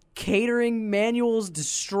catering manual's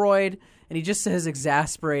destroyed, and he just says,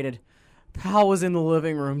 exasperated, "Pal was in the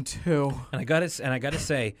living room too." And I gotta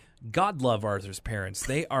say, God love Arthur's parents.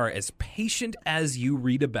 They are as patient as you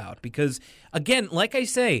read about. Because again, like I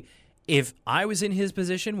say, if I was in his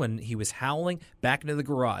position when he was howling back into the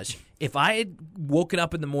garage, if I had woken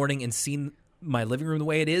up in the morning and seen my living room the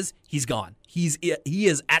way it is, he's gone. He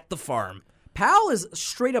is at the farm. Pal is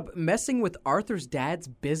straight up messing with Arthur's dad's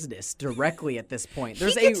business directly at this point.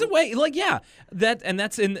 He gets away,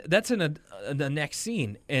 that's in the next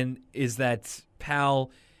scene, and is that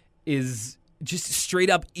Pal is just straight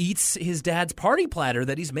up eats his dad's party platter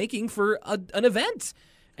that he's making for an event,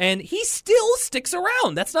 and he still sticks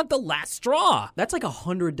around. That's not the last straw. That's like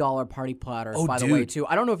 $100 party platter, by the dude. way, too.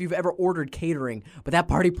 I don't know if you've ever ordered catering, but that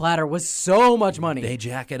party platter was so much money. They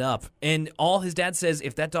jack it up. And all his dad says,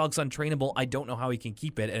 if that dog's untrainable, I don't know how he can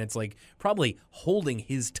keep it. And it's like probably holding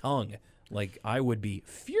his tongue. Like, I would be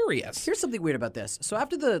furious. Here's something weird about this. So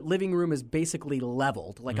after the living room is basically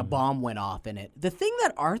leveled, like a bomb went off in it, the thing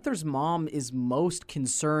that Arthur's mom is most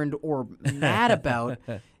concerned or mad about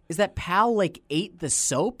is that Pal, ate the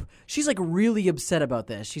soap. She's, really upset about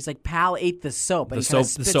this. She's like, "Pal ate the soap." And The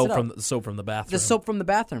soap from the bathroom. The soap from the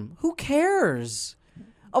bathroom. Who cares?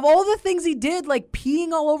 Of all the things he did,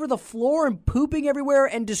 peeing all over the floor and pooping everywhere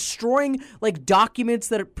and destroying, documents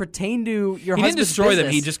that pertain to your husband's He didn't destroy them.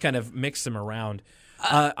 business. He just kind of mixed them around.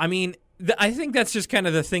 I think that's just kind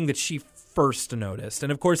of the thing that she first noticed.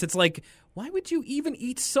 And, of course, it's like, why would you even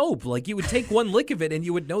eat soap? You would take one lick of it and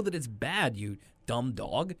you would know that it's bad, you dumb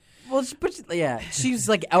dog. Well, she's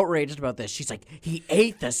outraged about this. She's like, "He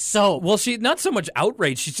ate the soap." Well, she's not so much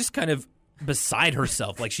outraged. She's just kind of beside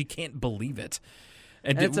herself. She can't believe it.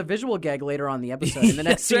 And it's a visual gag later on in the episode. In the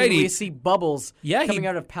next scene, we see bubbles coming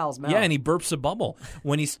out of Pal's mouth. Yeah, and he burps a bubble.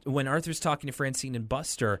 When Arthur's talking to Francine and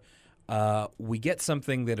Buster, we get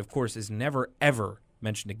something that, of course, is never, ever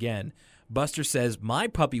mentioned again. Buster says, "My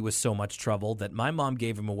puppy was so much trouble that my mom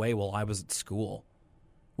gave him away while I was at school."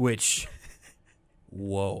 Which...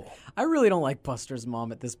 Whoa. I really don't like Buster's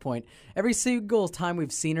mom at this point. Every single time we've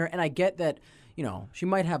seen her, and I get that, she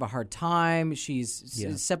might have a hard time. She's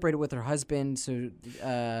separated with her husband, so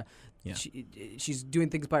she's doing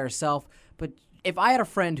things by herself. But if I had a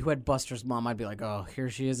friend who had Buster's mom, I'd be like, "Oh, here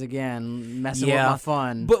she is again, messing with my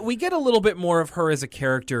fun." But we get a little bit more of her as a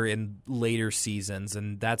character in later seasons,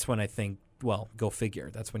 and that's when I think, well, go figure.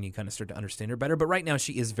 That's when you kind of start to understand her better. But right now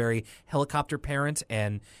she is very helicopter parent,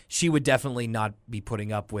 and she would definitely not be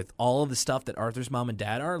putting up with all of the stuff that Arthur's mom and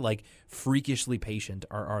dad are. Freakishly patient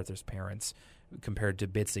are Arthur's parents. compared to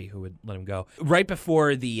Bitsy, who would let him go. Right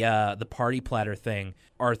before the party platter thing,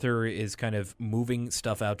 Arthur is kind of moving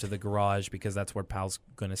stuff out to the garage because that's where Pal's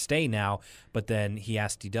going to stay now. But then he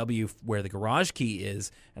asks DW where the garage key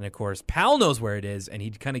is, and of course Pal knows where it is, and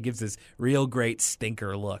he kind of gives this real great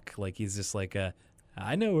stinker look, like he's just like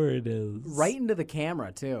I know where it is. Right into the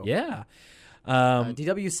camera too. Yeah.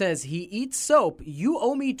 DW says, he eats soap. You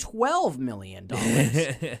owe me $12 million.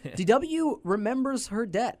 DW remembers her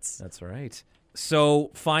debts. That's right.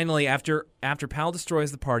 So finally, after Pal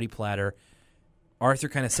destroys the party platter, Arthur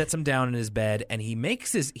kind of sets him down in his bed, and he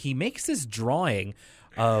makes this drawing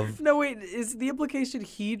of. No, wait. Is the implication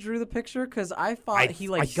he drew the picture? Because I thought he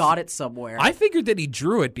got it somewhere. I figured that he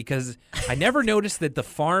drew it because I never noticed that the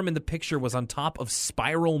farm in the picture was on top of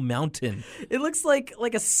Spiral Mountain. It looks like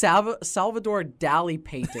a Salvador Dali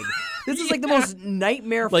painting. This is like the most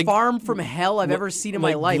nightmare farm from hell I've ever seen in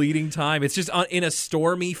my life. Bleeding Time. It's just in a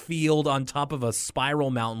stormy field on top of a spiral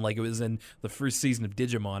mountain, like it was in the first season of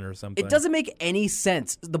Digimon or something. It doesn't make any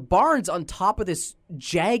sense. The barn's on top of this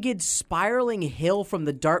jagged, spiraling hill from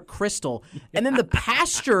the Dark Crystal, and then the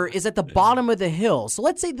pasture is at the bottom of the hill. So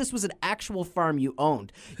let's say this was an actual farm you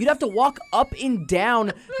owned. You'd have to walk up and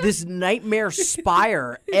down this nightmare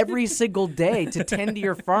spire every single day to tend to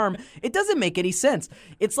your farm. It doesn't make any sense.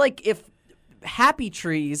 It's like if Happy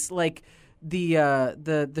Trees, like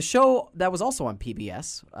the show that was also on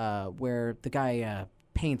PBS, where the guy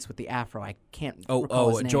paints with the afro. I can't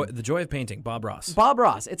recall his name. The Joy of Painting, Bob Ross. Bob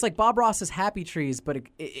Ross. It's like Bob Ross's Happy Trees, but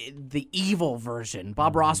the evil version.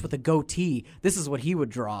 Bob Ross with a goatee. This is what he would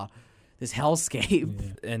draw. This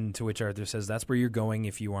hellscape. Yeah. And to which Arthur says, that's where you're going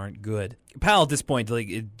if you aren't good. Pal, at this point,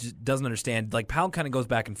 it doesn't understand. Like, Pal kind of goes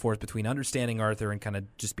back and forth between understanding Arthur and kind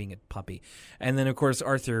of just being a puppy. And then, of course,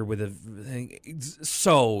 Arthur with a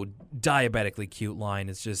so diabetically cute line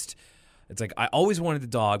is just... It's like, I always wanted a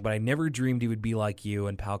dog, but I never dreamed he would be like you.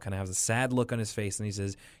 And Pal kind of has a sad look on his face, and he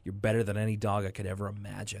says, you're better than any dog I could ever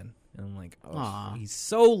imagine. And I'm like, oh, he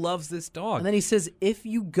so loves this dog. And then he says, if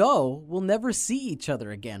you go, we'll never see each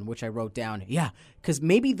other again, which I wrote down. Yeah, because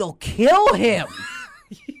maybe they'll kill him.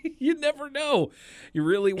 You never know. You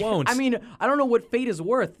really won't. I mean, I don't know what fate is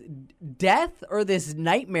worth. Death or this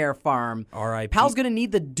nightmare farm. R.I.P. Pal's going to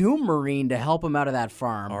need the Doom Marine to help him out of that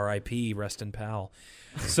farm. R.I.P. Rest in Pal.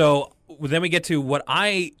 So then we get to what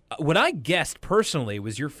I guessed personally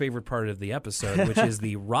was your favorite part of the episode, which is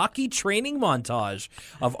the Rocky training montage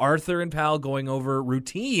of Arthur and Pal going over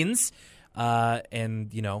routines.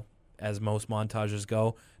 And, you know, as most montages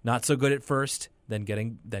go, not so good at first, then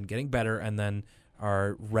getting better, and then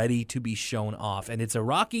are ready to be shown off. And it's a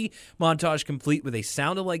Rocky montage complete with a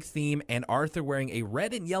sound-alike theme and Arthur wearing a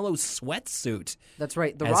red and yellow sweatsuit. That's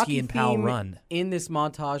right. The as Rocky he and Pal theme run. In this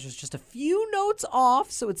montage is just a few notes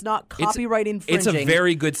off, so it's not copyright infringing. It's a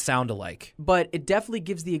very good sound-alike. But it definitely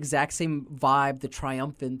gives the exact same vibe, the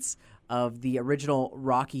triumphance of the original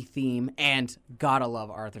Rocky theme, and gotta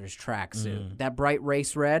love Arthur's tracksuit. That bright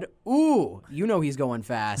race red, ooh, you know he's going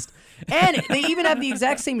fast. And they even have the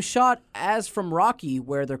exact same shot as from Rocky,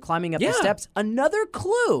 where they're climbing up the steps. Another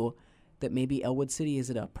clue that maybe Elwood City is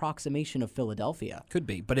an approximation of Philadelphia. Could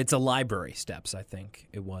be, but it's a library steps, I think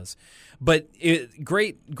it was. But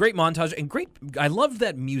great montage, and great. I loved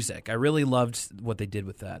that music. I really loved what they did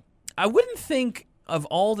with that. I wouldn't think... Of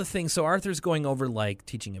all the things, so Arthur's going over, like,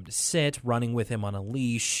 teaching him to sit, running with him on a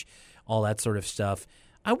leash, all that sort of stuff.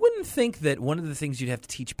 I wouldn't think that one of the things you'd have to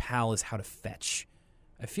teach Pal is how to fetch.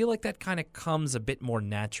 I feel like that kind of comes a bit more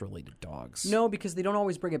naturally to dogs. No, because they don't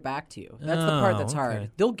always bring it back to you. That's the part that's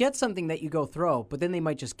hard. They'll get something that you go throw, but then they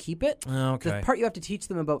might just keep it. Okay. The part you have to teach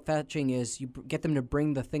them about fetching is you get them to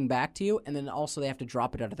bring the thing back to you, and then also they have to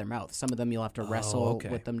drop it out of their mouth. Some of them you'll have to wrestle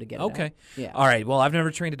with them to get it out. Yeah. All right. Well, I've never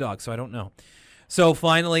trained a dog, so I don't know. So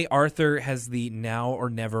finally, Arthur has the now or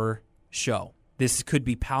never show. This could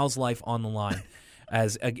be Pal's life on the line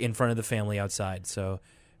as in front of the family outside. So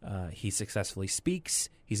he successfully speaks.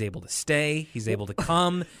 He's able to stay. He's able to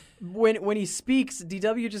come. When he speaks,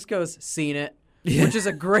 DW just goes, seen it, which is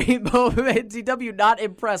a great moment. DW not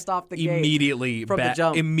impressed off the gate. Immediately from the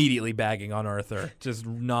jump. Immediately bagging on Arthur. Just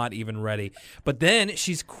not even ready. But then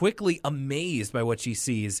she's quickly amazed by what she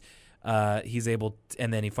sees. He's able,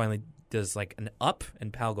 and then he finally does like an up,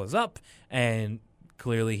 and Pal goes up, and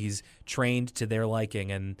clearly he's trained to their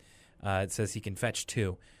liking, and it says he can fetch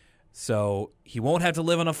too. So he won't have to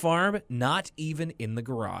live on a farm, not even in the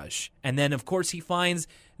garage. And then, of course, he finds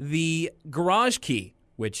the garage key,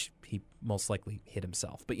 which he most likely hid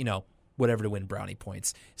himself. But, you know, whatever to win brownie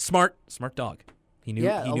points. Smart dog. He knew.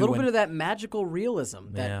 Yeah, a little bit of that magical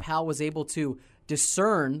realism that Pal was able to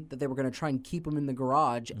discern that they were going to try and keep him in the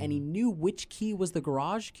garage, and he knew which key was the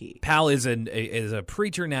garage key. Pal is a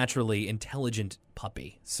preternaturally intelligent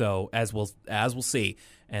puppy. So as we'll see,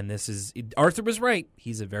 and Arthur was right.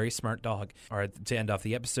 He's a very smart dog. All right, to end off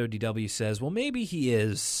the episode, DW says, well, maybe he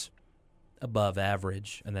is above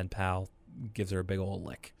average, and then Pal gives her a big old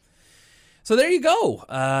lick. So there you go.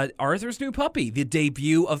 Arthur's new puppy, the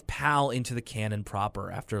debut of Pal into the canon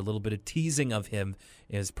proper after a little bit of teasing of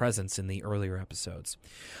his presence in the earlier episodes.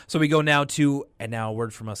 So we go now to, and now a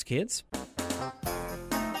word from us kids.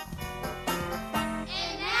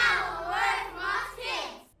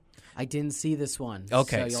 I didn't see this one.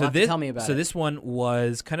 Okay, so you'll have to tell me about it. So this one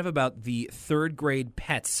was kind of about the third grade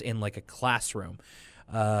pets in like a classroom.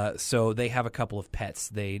 So they have a couple of pets.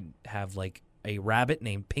 They have like a rabbit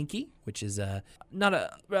named Pinky, which is not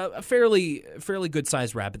a fairly good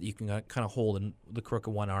sized rabbit that you can kind of hold in the crook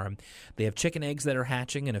of one arm. They have chicken eggs that are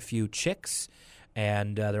hatching and a few chicks,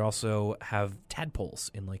 and they also have tadpoles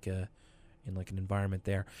in like an environment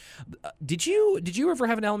there. Did you ever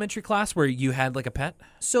have an elementary class where you had like a pet?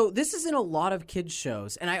 So this is in a lot of kids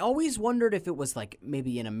shows, and I always wondered if it was like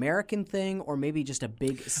maybe an American thing or maybe just a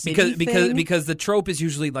big city thing. Because the trope is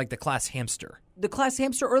usually like the class hamster. The class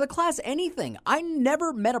hamster or the class anything. I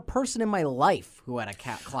never met a person in my life who had a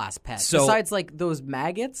class pet. Besides like those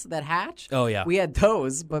maggots that hatch. Oh yeah. We had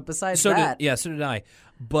those, but besides that. So did I.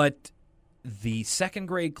 But the second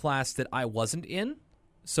grade class that I wasn't in,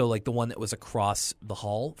 so like the one that was across the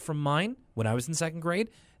hall from mine when I was in second grade,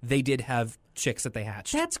 they did have chicks that they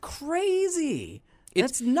hatched. That's crazy.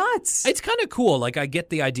 That's nuts. It's kind of cool. Like I get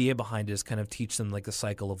the idea behind it is kind of teach them like the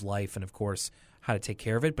cycle of life and of course how to take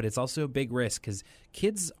care of it. But it's also a big risk because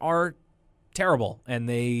kids are terrible and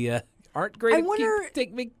they aren't great at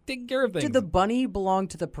taking care of things. Did the bunny belong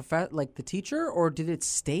to the teacher, or did it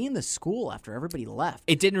stay in the school after everybody left?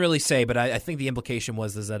 It didn't really say, but I think the implication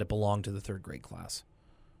was that it belonged to the third grade class.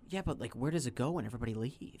 Yeah, but like, where does it go when everybody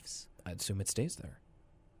leaves? I'd assume it stays there.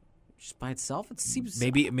 Just by itself? It seems...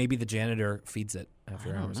 Maybe the janitor feeds it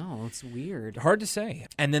after hours. I don't know. It's weird. Hard to say.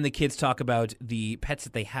 And then the kids talk about the pets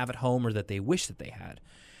that they have at home or that they wish that they had.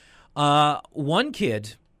 One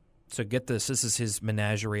kid, so get this is his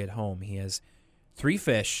menagerie at home. He has 3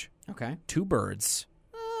 fish, okay, 2 birds.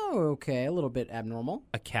 Oh, okay. A little bit abnormal.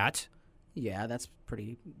 A cat. Yeah, that's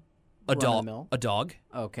pretty... A dog.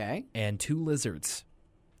 Okay. And 2 lizards.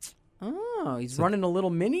 Oh, he's running a little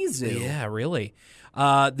mini zoo. Yeah, really.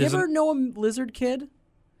 You ever know a lizard kid?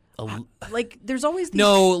 Like, there's always these...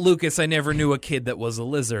 No, Lucas, I never knew a kid that was a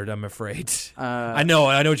lizard, I'm afraid. I know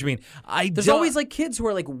what you mean. There's always, like, kids who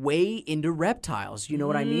are, like, way into reptiles. You know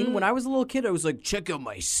what I mean? When I was a little kid, I was like, check out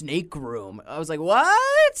my snake room. I was like,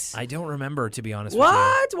 what? I don't remember, to be honest with you.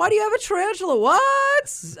 What? Why do you have a tarantula?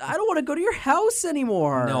 What? I don't want to go to your house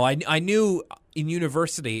anymore. No, I knew in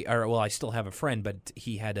university, I still have a friend, but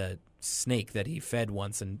he had a snake that he fed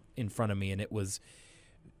once in front of me, and it was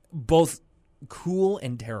both cool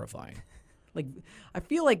and terrifying. Like, I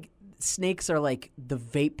feel like snakes are like the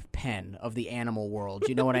vape pen of the animal world.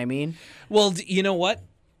 You know what I mean? Well, you know what?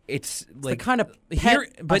 It's like the kind of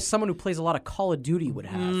pet but someone who plays a lot of Call of Duty would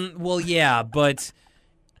have. Well, yeah, but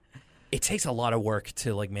it takes a lot of work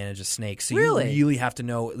to like manage a snake. So really? You really have to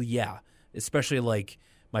know. Yeah, especially like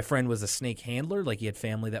my friend was a snake handler. Like he had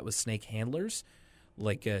family that was snake handlers,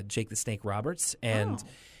 like Jake the Snake Roberts, and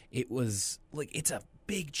it was like it's a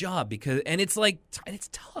big job because it's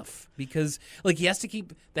tough because like he has to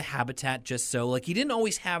keep the habitat just so like he didn't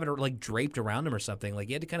always have it like draped around him or something. Like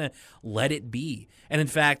he had to kind of let it be. And in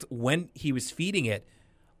fact, when he was feeding it,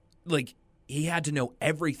 like he had to know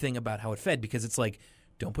everything about how it fed because it's like,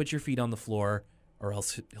 don't put your feet on the floor or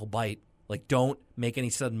else he'll bite. Like don't make any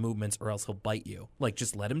sudden movements or else he'll bite you. Like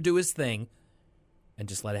just let him do his thing and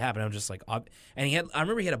just let it happen. I'm just like, and I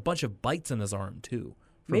remember he had a bunch of bites on his arm too.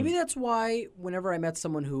 Maybe that's why whenever I met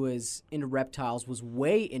someone who is into reptiles, was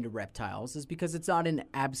way into reptiles, is because it's not an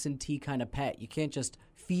absentee kind of pet. You can't just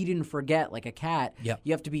feed and forget like a cat. Yep.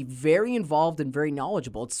 You have to be very involved and very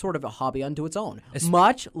knowledgeable. It's sort of a hobby unto its own,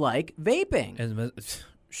 much like vaping.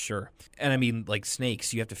 Sure. And I mean, like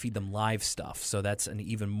snakes, you have to feed them live stuff, so that's an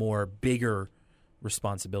even more bigger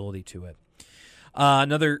responsibility to it.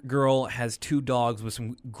 Another girl has 2 dogs with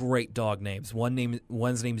some great dog names. One's name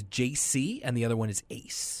is JC, and the other one is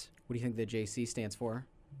Ace. What do you think the JC stands for?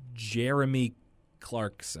 Jeremy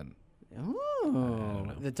Clarkson.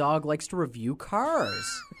 Oh, the dog likes to review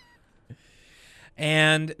cars.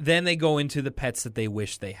 And then they go into the pets that they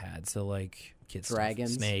wish they had. So like kids,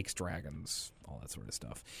 dragons, snakes, dragons, all that sort of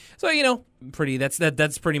stuff. So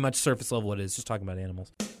that's pretty much surface level. What it is, just talking about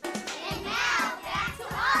animals.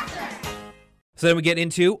 So then we get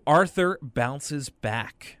into Arthur bounces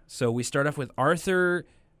back. So we start off with Arthur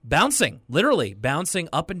bouncing, literally bouncing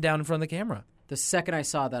up and down in front of the camera. The second I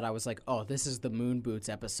saw that, I was like, oh, this is the Moon Boots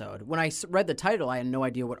episode. When I read the title, I had no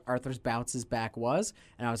idea what Arthur's bounces back was.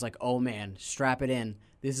 And I was like, oh, man, strap it in.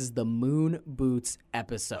 This is the Moon Boots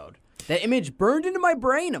episode. That image burned into my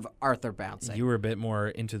brain of Arthur bouncing. You were a bit more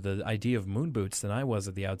into the idea of moon boots than I was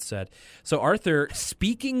at the outset. So Arthur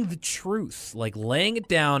speaking the truth, like laying it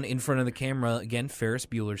down in front of the camera, again, Ferris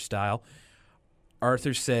Bueller style.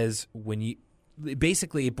 Arthur says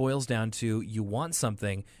basically it boils down to you want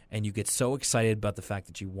something and you get so excited about the fact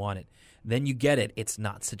that you want it. Then you get it. It's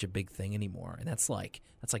not such a big thing anymore. And that's like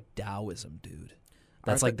Taoism, dude.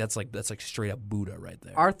 That's like straight up Buddha right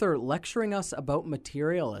there. Arthur lecturing us about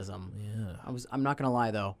materialism. Yeah. I'm not gonna lie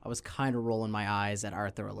though. I was kind of rolling my eyes at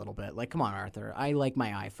Arthur a little bit. Like, come on, Arthur. I like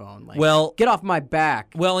my iPhone. Like, well, get off my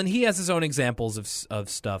back. Well, and he has his own examples of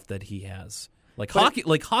stuff that he has, like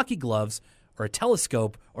hockey gloves, or a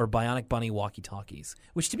telescope, or Bionic Bunny walkie-talkies.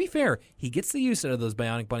 Which, to be fair, he gets the use out of those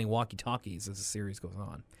Bionic Bunny walkie-talkies as the series goes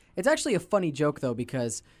on. It's actually a funny joke though,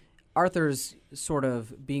 because Arthur's sort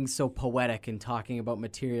of being so poetic and talking about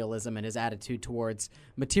materialism and his attitude towards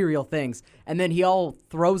material things, and then he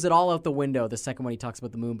throws it all out the window the second when he talks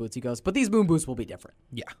about the moon boots. He goes, but these moon boots will be different.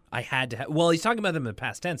 Yeah, I had to well, he's talking about them in the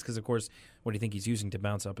past tense because, of course, what do you think he's using to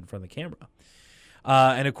bounce up in front of the camera?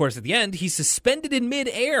 And, of course, at the end, he's suspended in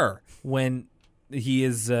midair when he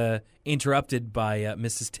is interrupted by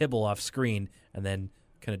Mrs. Tibble off screen and then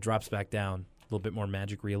kind of drops back down. A little bit more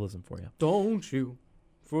magic realism for you. Don't you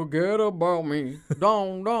forget about me.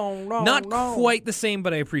 Don't. Not quite the same,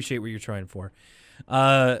 but I appreciate what you're trying for.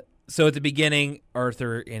 So at the beginning,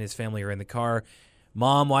 Arthur and his family are in the car.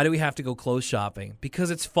 Mom, why do we have to go clothes shopping?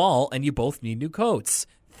 Because it's fall and you both need new coats.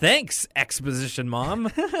 Thanks, exposition mom.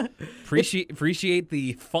 Appreciate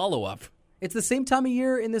the follow-up. It's the same time of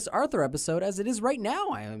year in this Arthur episode as it is right now,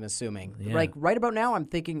 I am assuming. Yeah. Like, right about now, I'm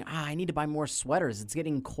thinking, I need to buy more sweaters. It's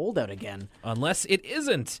getting cold out again. Unless it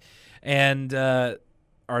isn't. And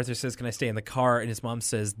Arthur says, can I stay in the car? And his mom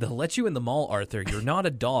says, they'll let you in the mall, Arthur. You're not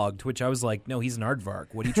a dog. To which I was like, no, he's an aardvark.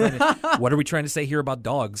 What are we trying to say here about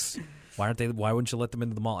dogs? Why wouldn't you let them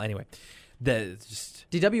into the mall? Anyway,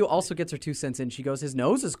 DW also gets her 2 cents in. She goes, his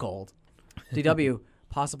nose is cold. DW,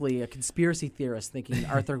 possibly a conspiracy theorist thinking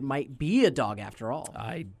Arthur might be a dog after all.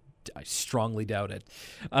 I strongly doubt it.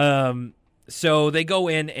 So they go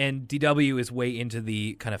in, and DW is way into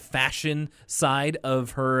the kind of fashion side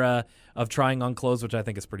of her of trying on clothes, which I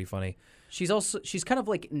think is pretty funny. She's kind of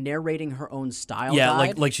like narrating her own style. Yeah,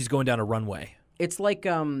 guide. like she's going down a runway. It's like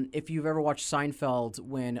if you've ever watched Seinfeld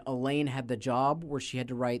when Elaine had the job where she had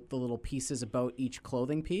to write the little pieces about each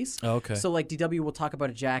clothing piece. Oh, okay. So like DW will talk about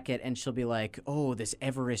a jacket and she'll be like, oh, this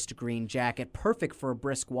Everest green jacket, perfect for a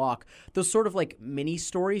brisk walk. Those sort of like mini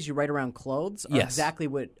stories you write around clothes are exactly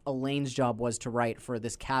what Elaine's job was to write for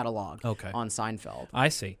this catalog on Seinfeld. I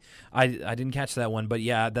see. I didn't catch that one, but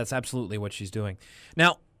yeah, that's absolutely what she's doing.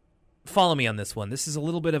 Now, follow me on this one. This is a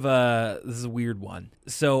little bit of a weird one.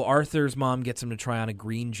 So Arthur's mom gets him to try on a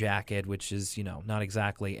green jacket, which is, not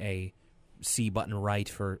exactly a C button right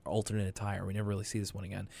for alternate attire. We never really see this one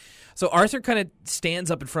again. So Arthur kind of stands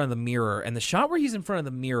up in front of the mirror, and the shot where he's in front of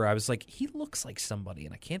the mirror, I was like, he looks like somebody,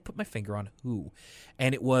 and I can't put my finger on who.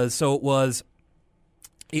 And it was the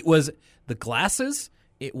glasses,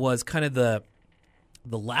 it was kind of the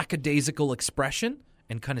lackadaisical expression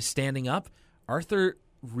and kind of standing up. Arthur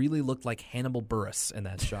really looked like Hannibal Buress in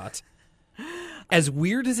that shot. As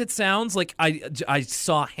weird as it sounds, like I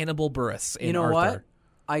saw Hannibal Buress in Arthur.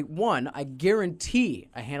 What? I guarantee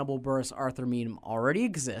a Hannibal Buress Arthur meme already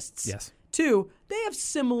exists. Yes. 2, they have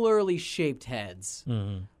similarly shaped heads.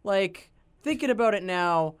 Mm-hmm. Like, thinking about it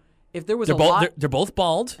now, if there was they're both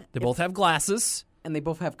bald. They both have glasses. And they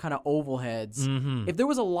both have kind of oval heads. Mm-hmm. If there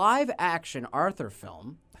was a live-action Arthur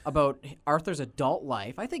film about Arthur's adult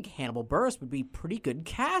life, I think Hannibal Buress would be pretty good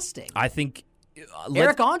casting. I think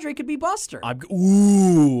Eric Andre could be Buster.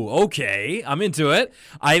 Ooh, okay. I'm into it.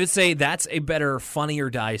 I would say that's a better Funny or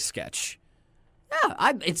Die sketch.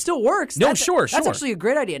 Yeah, it still works. No, sure. That's actually a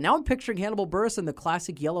great idea. Now I'm picturing Hannibal Buress in the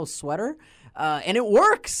classic yellow sweater, and it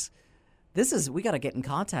works. We got to get in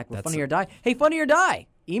contact with Funny or Die. Hey, Funny or Die,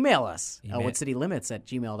 email us,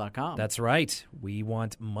 elwoodcitylimits@gmail.com. That's right. We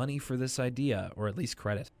want money for this idea, or at least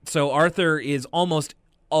credit. So Arthur is almost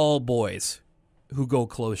all boys who go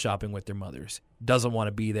clothes shopping with their mothers. Doesn't want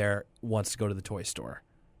to be there, wants to go to the toy store.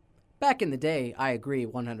 Back in the day, I agree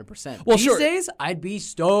 100%. Well, These sure. days, I'd be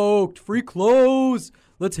stoked. Free clothes.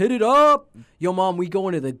 Let's hit it up. Yo, Mom, we go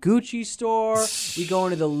into the Gucci store. We go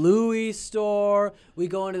into the Louis store. We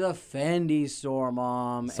go into the Fendi store,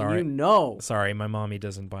 Mom. Sorry. And you know. Sorry, my mommy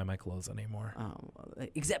doesn't buy my clothes anymore.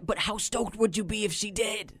 But how stoked would you be if she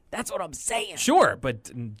did? That's what I'm saying. Sure, but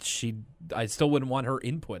I still wouldn't want her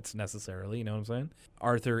inputs necessarily, you know what I'm saying?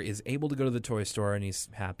 Arthur is able to go to the toy store and he's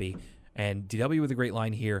happy. And DW with a great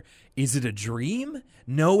line here. Is it a dream?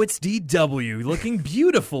 No, it's DW looking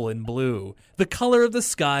beautiful in blue. The color of the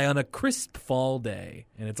sky on a crisp fall day.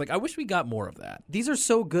 And it's like, I wish we got more of that. These are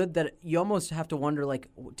so good that you almost have to wonder, like,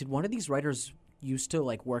 did one of these writers used to,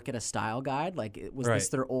 like, work at a style guide? Like, was Right. this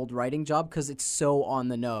their old writing job? Because it's so on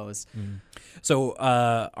the nose. So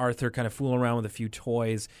Arthur kind of fooling around with a few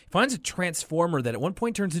toys. He finds a transformer that at one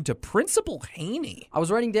point turns into Principal Haney. I was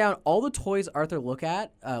writing down all the toys Arthur looks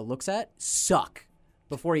at suck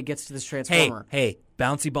before he gets to this transformer. Hey,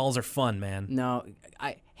 bouncy balls are fun, man. No,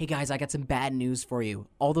 hey guys, I got some bad news for you.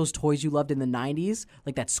 All those toys you loved in the 90s,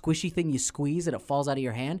 like that squishy thing you squeeze and it falls out of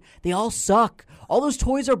your hand, they all suck. All those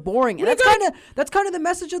toys are boring. And that's kind of the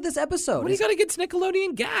message of this episode. What do you got against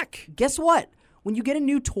Nickelodeon Gak? Guess what? When you get a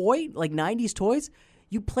new toy, like 90s toys,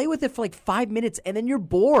 you play with it for like 5 minutes and then you're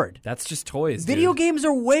bored. That's just toys, Video dude. games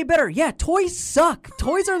are way better. Yeah, toys suck.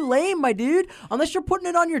 Toys are lame, my dude. Unless you're putting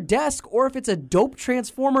it on your desk or if it's a dope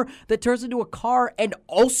transformer that turns into a car and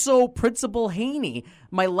also Principal Haney,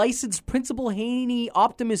 my licensed Principal Haney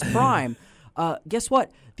Optimus Prime. Guess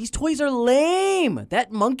what? These toys are lame.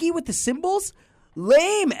 That monkey with the symbols?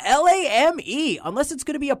 Lame. Lame. Unless it's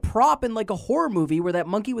going to be a prop in like a horror movie where that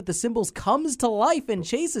monkey with the symbols comes to life and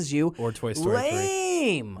chases you. Or Toy Story 3.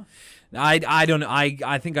 Lame. I don't know.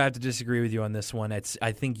 I think I have to disagree with you on this one.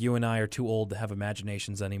 I think you and I are too old to have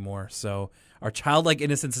imaginations anymore. So our childlike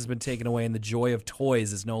innocence has been taken away, and the joy of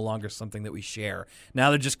toys is no longer something that we share. Now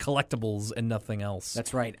they're just collectibles and nothing else.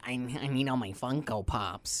 That's right. I need all my Funko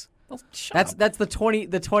Pops. Well, shut up. That's the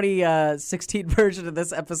 2016 version of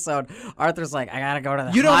this episode. Arthur's like, I gotta go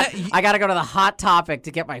to the hot topic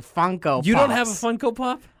to get my Funko Pops. You don't have a Funko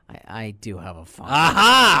Pop? I do have a Funko.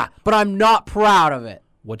 Aha! But I'm not proud of it.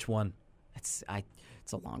 Which one? It's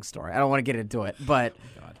a long story. I don't want to get into it, but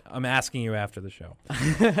God, I'm asking you after the show.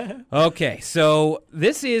 Okay, so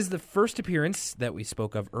this is the first appearance that we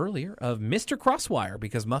spoke of earlier of Mr. Crosswire,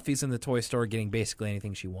 because Muffy's in the toy store getting basically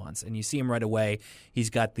anything she wants. And you see him right away. He's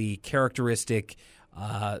got the characteristic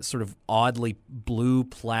sort of oddly blue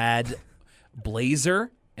plaid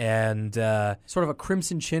blazer and sort of a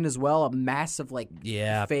crimson chin as well, a massive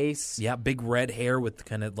face. Yeah, big red hair with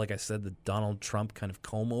kind of, like I said, the Donald Trump kind of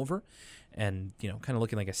comb over. And, you know, kind of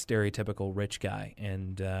looking like a stereotypical rich guy.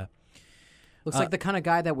 And looks like the kind of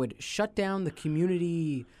guy that would shut down the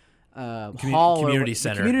community community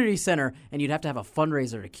center. Community center, and you'd have to have a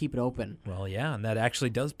fundraiser to keep it open. Well, yeah, and that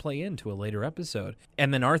actually does play into a later episode.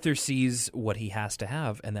 And then Arthur sees what he has to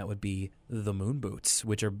have, and that would be the moon boots,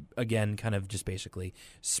 which are, again, kind of just basically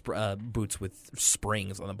boots with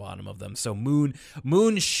springs on the bottom of them. So moon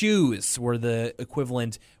shoes were the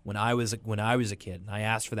equivalent when I was a kid, and I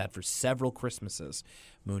asked for that for several Christmases.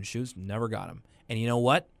 Moon shoes, never got them. And you know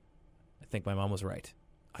what? I think my mom was right.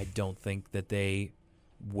 I don't think that they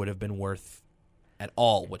would have been worth at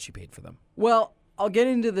all what she paid for them. Well, I'll get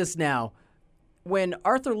into this now. When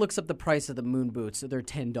Arthur looks up the price of the moon boots, they're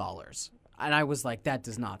 $10. And I was like, that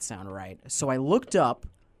does not sound right. So I looked up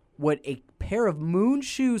what a pair of moon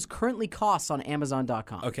shoes currently costs on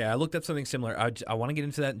Amazon.com. Okay, I looked up something similar. I want to get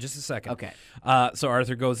into that in just a second. Okay. So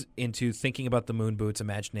Arthur goes into thinking about the moon boots'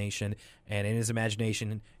 imagination, and in his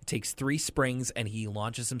imagination, it takes 3 springs, and he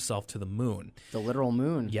launches himself to the moon. The literal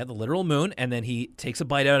moon. Yeah, the literal moon, and then he takes a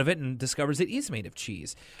bite out of it and discovers it is made of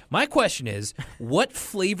cheese. My question is, what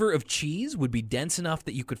flavor of cheese would be dense enough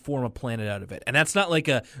that you could form a planet out of it? And that's not like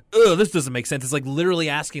this doesn't make sense. It's like literally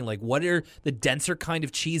asking, like, what are the denser kind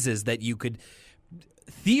of cheeses that you could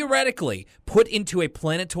theoretically put into a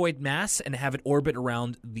planetoid mass and have it orbit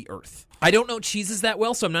around the Earth? I don't know cheeses that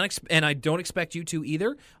well, so I'm not, and I don't expect you to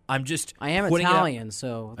either. I am Italian,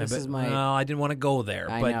 so this is my. No, I didn't want to go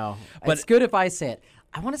there. I know, but it's good if I say it.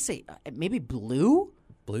 I want to say maybe blue.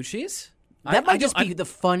 Blue cheese. That might just be the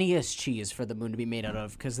funniest cheese for the moon to be made out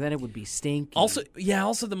of, because then it would be stinky. Also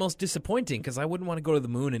the most disappointing, because I wouldn't want to go to the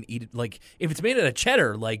moon and eat it. Like, if it's made out of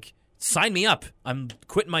cheddar, like, sign me up. I'm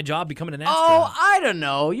quitting my job, becoming an astronaut. Oh, I don't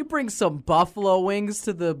know. You bring some buffalo wings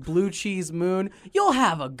to the blue cheese moon, you'll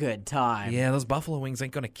have a good time. Yeah, those buffalo wings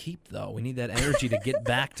ain't going to keep, though. We need that energy to get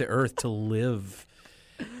back to Earth to live.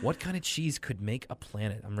 What kind of cheese could make a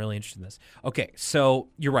planet? I'm really interested in this. Okay, so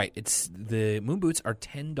you're right. The moon boots are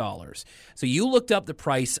 $10. So you looked up the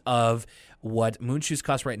price of what moon shoes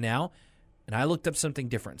cost right now, and I looked up something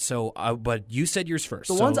different. So, but you said yours first.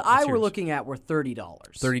 The ones I were looking at were $30.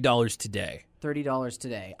 $30 today. $30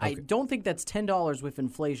 today. Okay. I don't think that's $10 with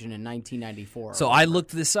inflation in 1994. So I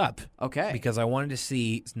looked this up. Okay. Because I wanted to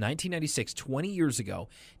see 1996, 20 years ago,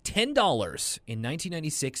 $10 in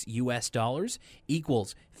 1996 US dollars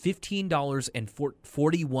equals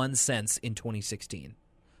 $15.41 in 2016.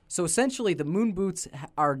 So essentially, the moon boots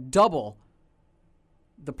are double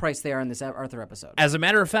the price they are in this Arthur episode. As a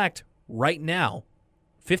matter of fact, right now,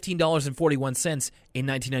 $15.41 in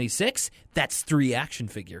 1996, that's 3 action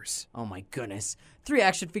figures. Oh my goodness. 3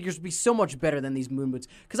 action figures would be so much better than these moon boots.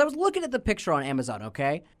 Because I was looking at the picture on Amazon,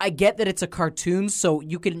 okay? I get that it's a cartoon, so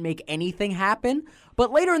you can make anything happen.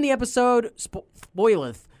 But later in the episode,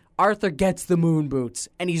 spoileth, Arthur gets the moon boots,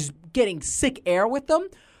 and he's getting sick air with them.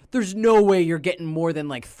 There's no way you're getting more than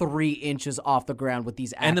like 3 inches off the ground with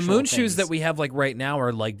these actual And the moon things. shoes that we have like right now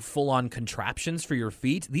are like full-on contraptions for your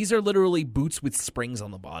feet. These are literally boots with springs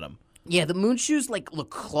on the bottom. Yeah, the moon shoes like look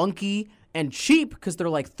clunky and cheap because they're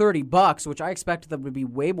like $30, which I expected them to be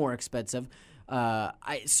way more expensive.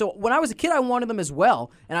 So when I was a kid, I wanted them as well,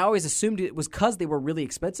 and I always assumed it was because they were really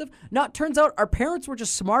expensive. No, it turns out our parents were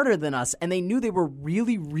just smarter than us, and they knew they were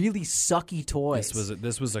really, really sucky toys.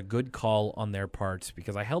 This was a good call on their part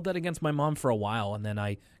because I held that against my mom for a while, and then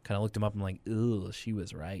I kind of looked him up and I'm like, ugh, she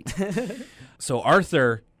was right. So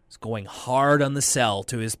Arthur is going hard on the sell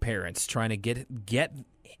to his parents, trying to get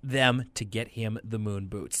them to get him the moon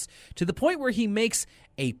boots, to the point where he makes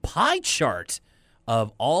a pie chart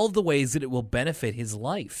of all the ways that it will benefit his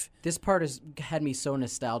life. This part has had me so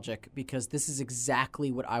nostalgic because this is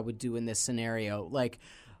exactly what I would do in this scenario. Like,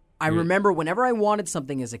 I remember whenever I wanted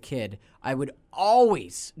something as a kid, I would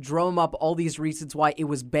always drum up all these reasons why it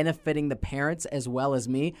was benefiting the parents as well as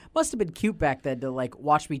me. Must have been cute back then to like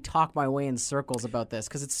watch me talk my way in circles about this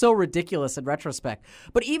because it's so ridiculous in retrospect.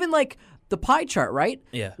 But even like the pie chart, right?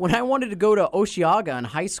 Yeah. When I wanted to go to Osheaga in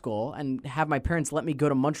high school and have my parents let me go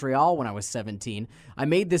to Montreal when I was 17, I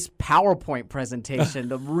made this PowerPoint presentation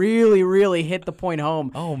to really, really hit the point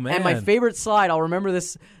home. Oh, man. And my favorite slide, I'll remember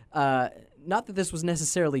this, not that this was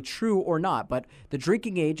necessarily true or not, but the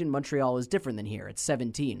drinking age in Montreal is different than here. It's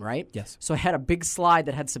 17, right? Yes. So I had a big slide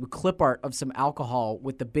that had some clip art of some alcohol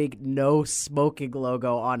with the big no smoking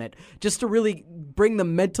logo on it, just to really bring the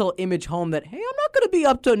mental image home that, hey, I'm not going to be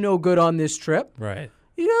up to no good on this trip. Right.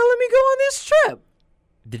 You gotta let me go on this trip.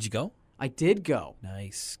 Did you go? I did go.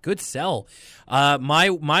 Nice. Good sell.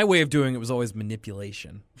 My way of doing it was always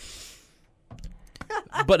manipulation.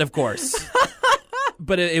 But of course.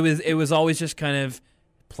 But it was always just kind of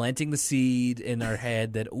planting the seed in our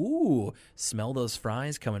head that, ooh, smell those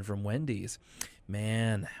fries coming from Wendy's.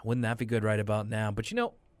 Man, wouldn't that be good right about now? But I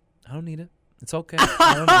don't need it. It's okay.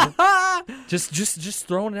 I don't need it. Just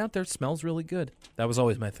throwing it out there. It smells really good. That was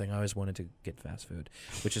always my thing. I always wanted to get fast food,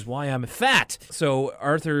 which is why I'm fat. So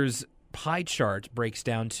Arthur's pie chart breaks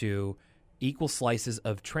down to equal slices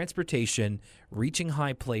of transportation, reaching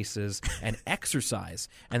high places, and exercise.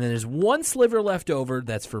 And then there's one sliver left over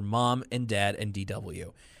that's for mom and dad and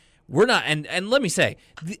DW. We're not, and let me say,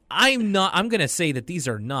 I'm going to say that these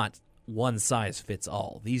are not one size fits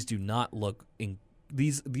all. These do not look,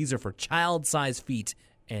 these are for child-sized feet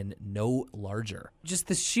and no larger. Just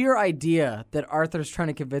the sheer idea that Arthur's trying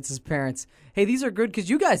to convince his parents, hey, these are good because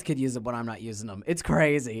you guys could use them when I'm not using them. It's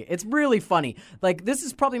crazy. It's really funny. Like, this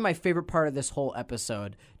is probably my favorite part of this whole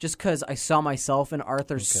episode, just because I saw myself and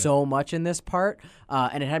Arthur so much in this part,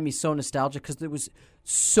 and it had me so nostalgic because there was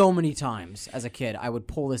so many times as a kid I would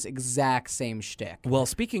pull this exact same shtick. Well,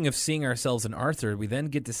 speaking of seeing ourselves in Arthur, we then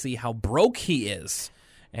get to see how broke he is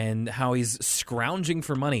and how he's scrounging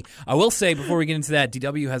for money. I will say, before we get into that,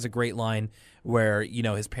 DW has a great line where,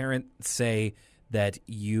 his parents say that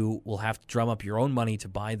you will have to drum up your own money to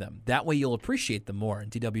buy them. That way you'll appreciate them more. And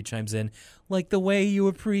DW chimes in, like the way you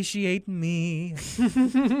appreciate me. So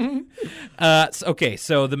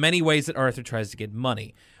the many ways that Arthur tries to get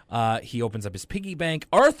money. He opens up his piggy bank.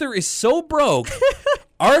 Arthur is so broke.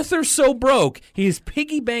 Arthur's so broke, his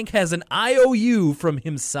piggy bank has an IOU from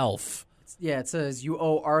himself. Yeah, it says you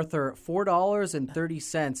owe Arthur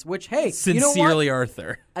 $4.30, which, hey, sincerely, you know what?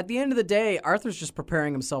 Arthur. At the end of the day, Arthur's just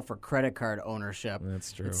preparing himself for credit card ownership.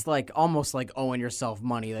 That's true. It's like almost like owing yourself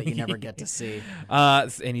money that you never get to see.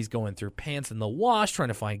 And he's going through pants in the wash, trying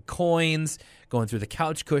to find coins, going through the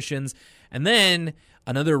couch cushions, and then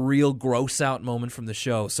another real gross out moment from the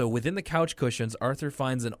show. So within the couch cushions, Arthur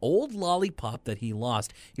finds an old lollipop that he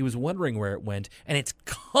lost. He was wondering where it went, and it's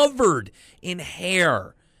covered in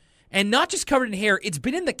hair. And not just covered in hair, it's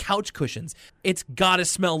been in the couch cushions. It's got to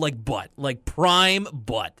smell like butt, like prime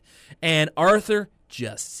butt. And Arthur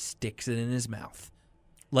just sticks it in his mouth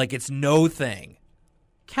like it's no thing.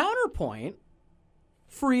 Counterpoint,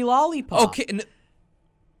 free lollipop. Okay.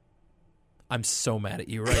 I'm so mad at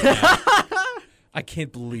you right now. I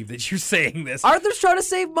can't believe that you're saying this. Arthur's trying to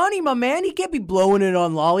save money, my man. He can't be blowing it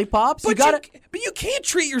on lollipops. But you can't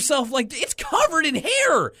treat yourself like it's covered in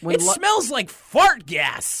hair. It smells like fart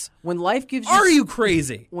gas. When life gives you, are you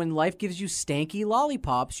crazy? When life gives you stanky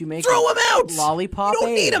lollipops, you make throw him out. Lollipop. You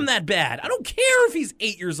don't need him that bad. I don't care if he's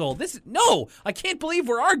 8 years old. No, I can't believe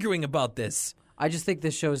we're arguing about this. I just think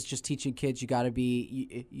this show is just teaching kids you got to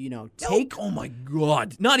be, Oh my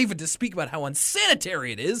God! Not even to speak about how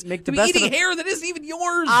unsanitary it is make to the be best eating hair that isn't even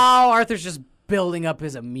yours. Oh, Arthur's just building up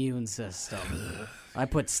his immune system. I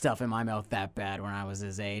put stuff in my mouth that bad when I was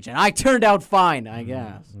his age, and I turned out fine, I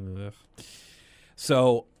guess.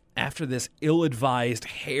 So after this ill-advised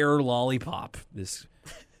hair lollipop, this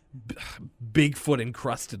Bigfoot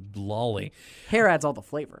encrusted lolly, hair adds all the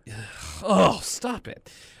flavor. Oh, stop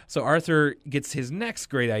it. So Arthur gets his next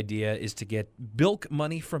great idea is to get bilk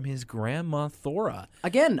money from his grandma Thora.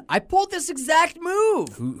 Again, I pulled this exact move.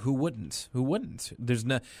 Who wouldn't? Who wouldn't? There's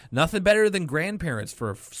nothing better than grandparents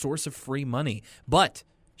for a source of free money. But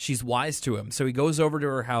she's wise to him. So he goes over to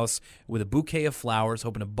her house with a bouquet of flowers,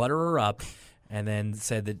 hoping to butter her up, and then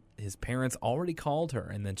said that his parents already called her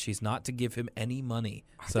and then she's not to give him any money.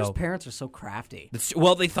 Arthur's parents are so crafty.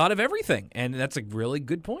 Well, they thought of everything, and that's a really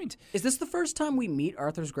good point. Is this the first time we meet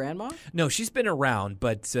Arthur's grandma? No, she's been around,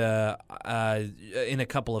 but in a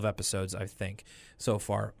couple of episodes, I think, so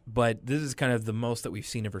far. But this is kind of the most that we've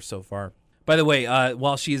seen of her so far. By the way,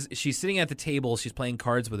 while she's sitting at the table, she's playing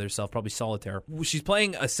cards with herself, probably solitaire. She's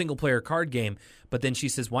playing a single-player card game, but then she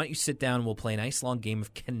says, why don't you sit down and we'll play a nice long game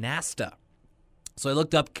of canasta. So I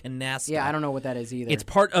looked up canasta. Yeah, I don't know what that is either. It's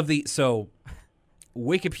part of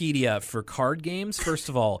Wikipedia for card games, first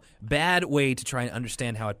of all, bad way to try and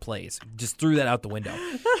understand how it plays. Just threw that out the window.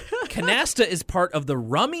 Canasta is part of the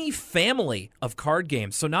Rummy family of card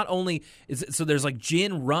games. So not only there's like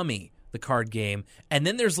Gin Rummy, the card game, and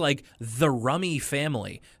then there's like the Rummy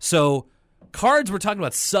family. So cards, we're talking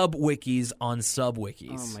about sub-wikis on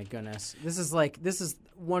sub-wikis. Oh my goodness. This is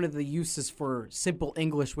one of the uses for simple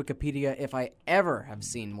English Wikipedia if I ever have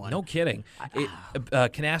seen one. No kidding.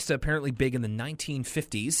 Canasta apparently big in the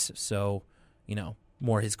 1950s, so,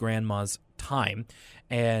 more his grandma's time.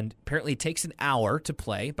 And apparently it takes an hour to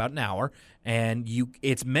play, about an hour, and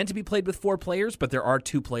it's meant to be played with 4 players, but there are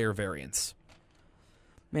 2-player variants.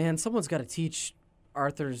 Man, someone's got to teach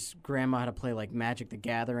Arthur's grandma how to play like Magic the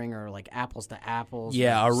Gathering or like Apples to Apples.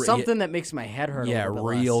 Yeah. Something that makes my head hurt a little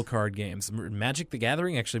bit real less. Card games. Magic the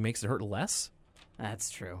Gathering actually makes it hurt less. That's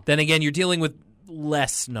true. Then again, you're dealing with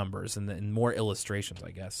less numbers and more illustrations,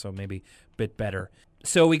 I guess, so maybe a bit better.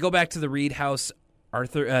 So we go back to the Reed house.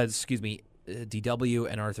 DW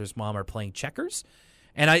and Arthur's mom are playing checkers.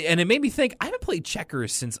 And it made me think, I haven't played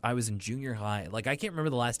checkers since I was in junior high. Like, I can't remember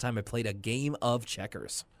the last time I played a game of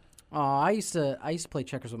checkers. Oh, I used to play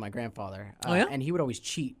checkers with my grandfather. Oh, yeah? And he would always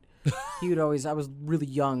cheat. I was really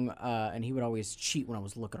young, and he would always cheat when I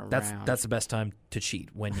was looking around. That's the best time to cheat,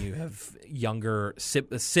 when you have younger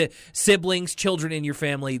siblings, children in your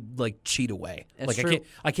family, like, cheat away. That's true.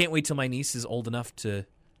 I can't wait till my niece is old enough to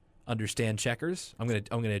understand checkers. I'm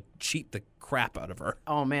gonna cheat the crap out of her.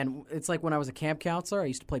 Oh man, it's like when I was a camp counselor. I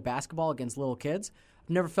used to play basketball against little kids.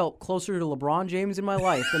 I've never felt closer to LeBron James in my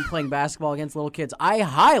life than playing basketball against little kids. I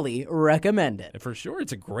highly recommend it. For sure,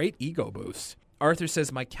 it's a great ego boost. Arthur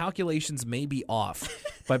says, my calculations may be off,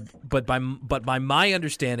 but by my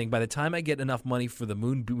understanding, by the time I get enough money for the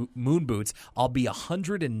moon boots, I'll be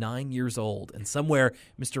 109 years old. And somewhere,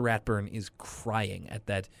 Mr. Ratburn is crying at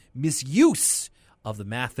that misuse of the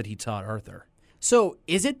math that he taught Arthur. So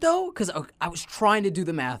is it, though? Because I was trying to do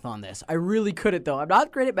the math on this. I really couldn't, though. I'm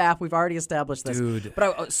not great at math. We've already established this. Dude.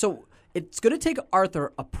 But so it's going to take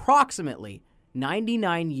Arthur approximately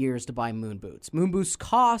 99 years to buy moon boots. Moon boots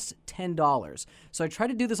cost $10. So I tried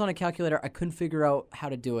to do this on a calculator. I couldn't figure out how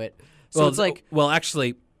to do it. So it's like... Well,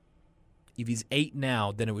 actually, if he's 8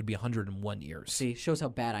 now, then it would be 101 years. See, shows how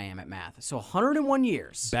bad I am at math. So 101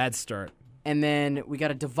 years. Bad start. And then we got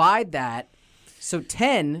to divide that. So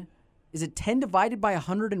 10... Is it 10 divided by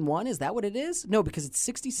 101? Is that what it is? No, because it's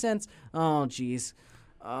 60 cents. Oh, jeez.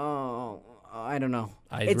 Oh, I don't know.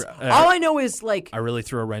 All I know is, like... I really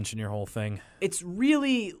threw a wrench in your whole thing. It's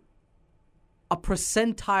really a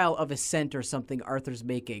percentile of a cent or something Arthur's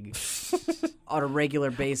making on a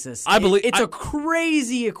regular basis. It's a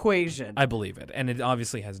crazy equation. I believe it, and it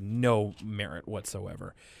obviously has no merit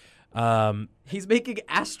whatsoever. He's making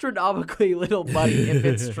astronomically little money if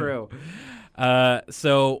it's true.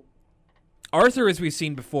 So Arthur, as we've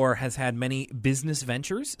seen before, has had many business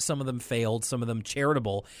ventures. Some of them failed, some of them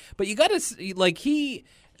charitable. But you got to, like, he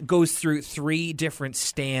goes through 3 different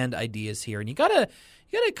stand ideas here, and you got to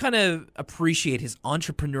kind of appreciate his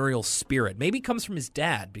entrepreneurial spirit. Maybe it comes from his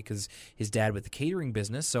dad, because his dad with the catering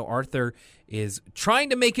business. So Arthur is trying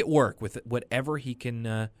to make it work with whatever he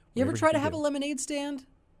can. You ever try to have a lemonade stand?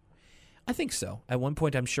 I think so. At one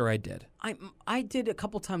point, I'm sure I did. I did a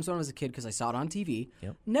couple times when I was a kid because I saw it on TV.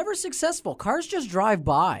 Yep. Never successful. Cars just drive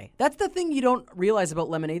by. That's the thing you don't realize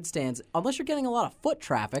about lemonade stands. Unless you're getting a lot of foot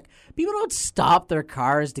traffic, people don't stop their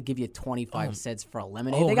cars to give you 25 cents for a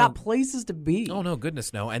lemonade. They got places to be. Oh, no,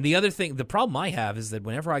 goodness, no. And the other thing, the problem I have is that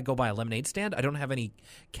whenever I go by a lemonade stand, I don't have any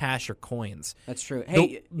cash or coins. That's true.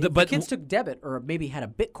 Hey, if the kids took debit or maybe had a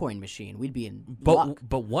Bitcoin machine, we'd be in luck.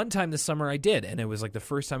 But one time this summer I did, and it was like the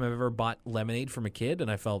first time I've ever bought lemonade from a kid,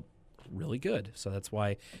 and I felt really good. So that's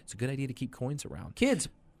why it's a good idea to keep coins around. Kids,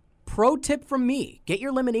 pro tip from me. Get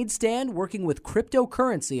your lemonade stand working with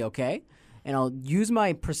cryptocurrency, okay? And I'll use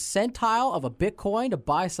my percentile of a Bitcoin to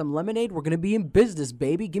buy some lemonade. We're going to be in business,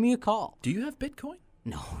 baby. Give me a call. Do you have Bitcoin?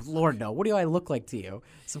 No, Lord, no. What do I look like to you?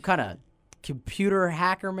 Some kind of computer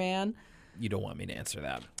hacker man? You don't want me to answer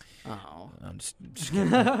that. Oh. I'm just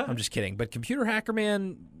kidding. I'm just kidding. But computer hacker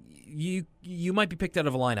man, you might be picked out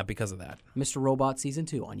of a lineup because of that. Mr. Robot Season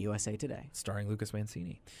 2 on USA Today. Starring Lucas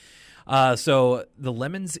Mancini. So the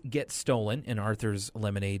lemons get stolen in Arthur's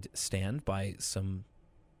lemonade stand by some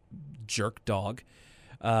jerk dog.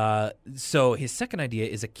 So his second idea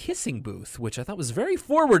is a kissing booth, which I thought was very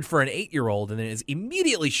forward for an 8-year-old, and then is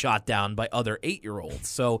immediately shot down by other 8-year-olds.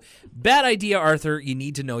 So bad idea, Arthur. You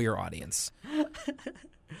need to know your audience.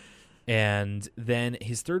 And then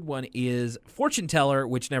his third one is fortune teller,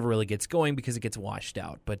 which never really gets going because it gets washed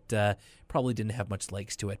out, but probably didn't have much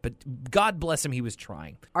legs to it. But God bless him, he was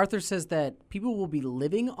trying. Arthur says that people will be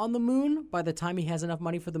living on the moon by the time he has enough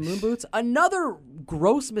money for the moon boots. Another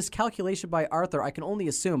gross miscalculation by Arthur, I can only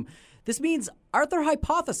assume. This means Arthur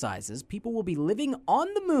hypothesizes people will be living on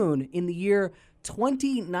the moon in the year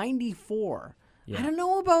 2094. Yeah. I don't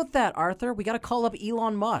know about that, Arthur. We got to call up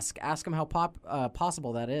Elon Musk, ask him how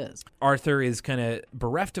possible that is. Arthur is kind of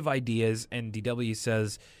bereft of ideas, and DW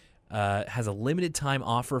says has a limited time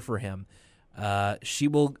offer for him. She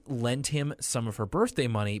will lend him some of her birthday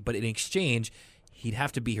money, but in exchange, he'd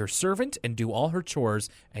have to be her servant and do all her chores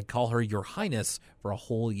and call her Your Highness for a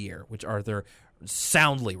whole year, which Arthur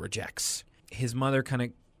soundly rejects. His mother kind of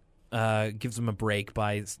gives him a break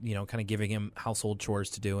by, kind of giving him household chores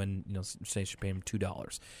to do, and say she paid him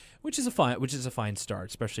 $2, which is a fine start,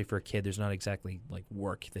 especially for a kid. There's not exactly like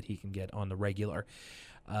work that he can get on the regular,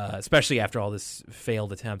 especially after all this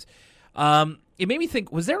failed attempts. It made me think: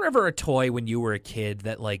 was there ever a toy when you were a kid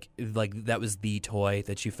that like that was the toy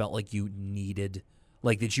that you felt like you needed,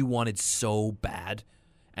 like that you wanted so bad?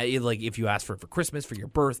 Like if you asked for it for Christmas, for your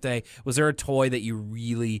birthday, was there a toy that you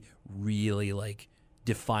really, really like?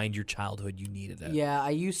 Defined your childhood, you needed it. Yeah, I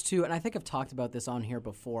used to, and I think I've talked about this on here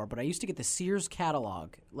before, but I used to get the Sears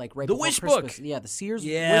catalog, like right the before Wish Christmas. Book. Yeah, the Sears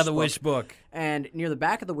Wish Book. And near the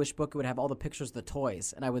back of the Wish Book, it would have all the pictures of the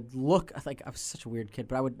toys, and I would look, like I was such a weird kid,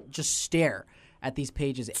 but I would just stare at these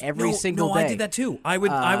pages every single day. I did that too. I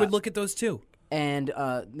would look at those too. And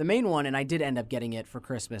the main one, and I did end up getting it for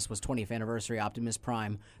Christmas, was 20th Anniversary Optimus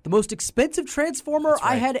Prime. The most expensive Transformer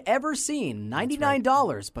I had ever seen.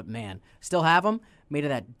 $99. But man, still have them. Made of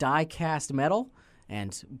that die-cast metal.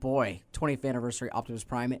 And boy, 20th Anniversary Optimus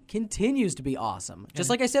Prime continues to be awesome. Just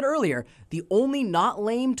like I said earlier, the only not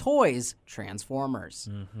lame toys, Transformers.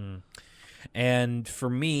 Mm-hmm. And for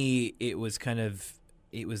me, it was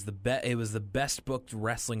the best booked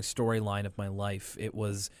wrestling storyline of my life. It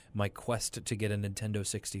was my quest to get a Nintendo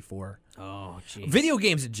 64. Oh, geez. Video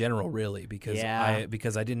games in general, really, because I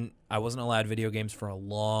wasn't allowed video games for a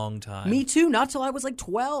long time. Me too, not till I was like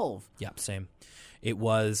 12. Yeah, same. I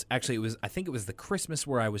think it was the Christmas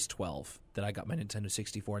where I was 12 that I got my Nintendo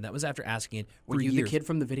 64, and that was after asking it for years. Were you the kid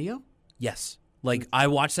from the video? Yes. Like, I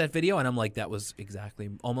watched that video, and I'm like, that was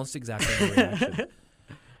almost exactly my reaction.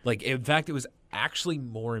 Like, in fact, it was actually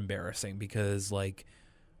more embarrassing because, like,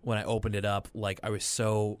 when I opened it up, like, I was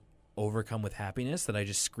so overcome with happiness that I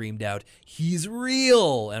just screamed out, "He's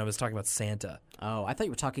real!" And I was talking about Santa. Oh, I thought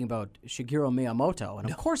you were talking about Shigeru Miyamoto, and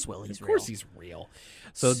of course, he's real. Of course he's real.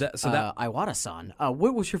 So that Iwata-san.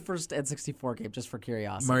 What was your first N64 game, just for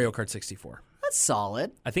curiosity? Mario Kart 64. That's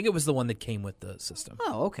solid. I think it was the one that came with the system.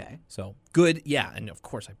 Oh, okay. So, good. Yeah, and of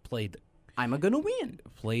course I played... I'm gonna win.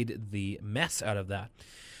 Played the mess out of that.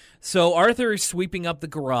 So Arthur is sweeping up the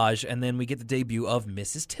garage, and then we get the debut of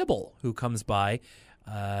Mrs. Tibble, who comes by,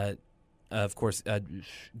 of course,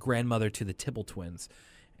 grandmother to the Tibble twins.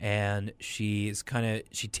 And she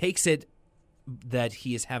takes it that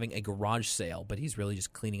he is having a garage sale, but he's really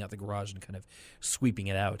just cleaning out the garage and kind of sweeping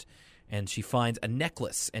it out. And she finds a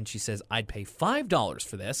necklace, and she says, I'd pay $5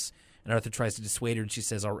 for this. And Arthur tries to dissuade her, and she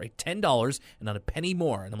says, all right, $10 and not a penny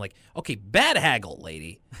more. And I'm like, okay, bad haggle,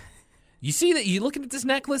 lady. You see that you're looking at this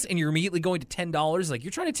necklace, and you're immediately going to $10? Like,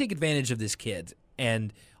 you're trying to take advantage of this kid.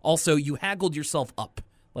 And also, you haggled yourself up.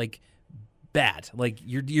 Like, bad. Like,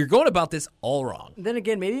 you're going about this all wrong. Then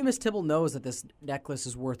again, maybe Miss Tibble knows that this necklace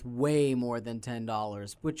is worth way more than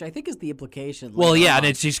 $10, which I think is the implication. Well, yeah, and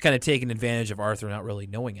it's just kind of taking advantage of Arthur not really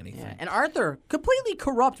knowing anything. Yeah. And Arthur, completely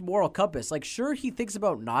corrupt moral compass. Like, sure, he thinks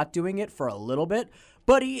about not doing it for a little bit,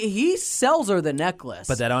 but he sells her the necklace.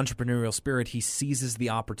 But that entrepreneurial spirit, he seizes the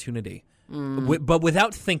opportunity, but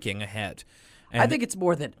without thinking ahead. And I think it's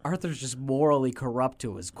more that Arthur's just morally corrupt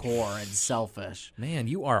to his core and selfish. Man,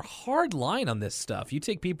 you are a hard line on this stuff. You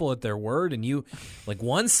take people at their word, and you, like,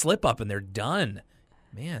 one slip up and they're done.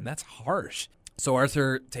 Man, that's harsh. So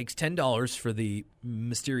Arthur takes $10 for the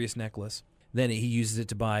mysterious necklace. Then he uses it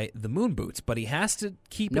to buy the moon boots, but he has to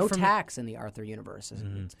keep No it from tax in the Arthur universe.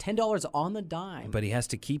 It's $10 on the dime. But he has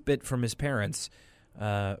to keep it from his parents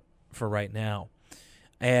for right now.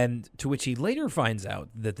 And to which he later finds out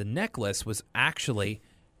that the necklace was actually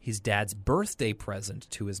his dad's birthday present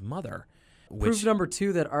to his mother. Proof number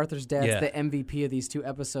 2 that Arthur's dad's the MVP of these 2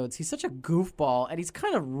 episodes. He's such a goofball, and he's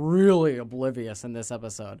kind of really oblivious in this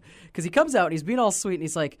episode. Because he comes out, and he's being all sweet, and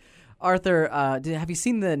he's like, Arthur, have you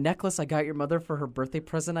seen the necklace I got your mother for her birthday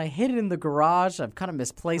present? I hid it in the garage. I've kind of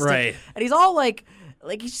misplaced it. And he's all like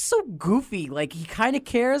he's just so goofy. Like, he kind of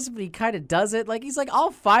cares, but he kind of doesn't. Like, he's like, I'll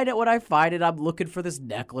find it when I find it. I'm looking for this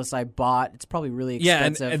necklace I bought. It's probably really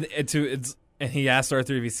expensive. Yeah, and he asked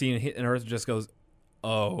Arthur if he's seen it, and Arthur just goes,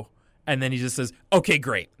 oh. And then he just says, okay,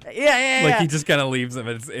 great. Yeah. Like, he just kind of leaves him.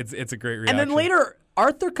 It's a great reaction. And then later,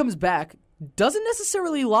 Arthur comes back, doesn't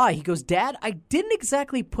necessarily lie. He goes, Dad, I didn't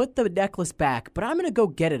exactly put the necklace back, but I'm going to go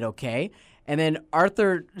get it, okay? And then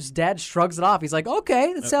Arthur's dad shrugs it off. He's like,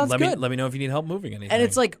 okay, that sounds good. Let me know if you need help moving anything. And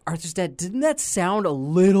it's like, Arthur's dad, didn't that sound a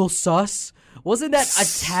little sus? Wasn't that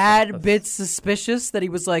a tad bit suspicious that he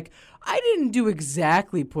was like, I didn't do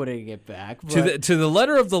exactly putting it back. But to the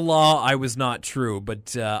letter of the law, I was not true,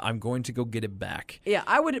 but I'm going to go get it back. Yeah,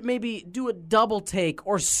 I would maybe do a double take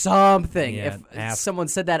or something if someone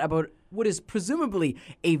said that about what is presumably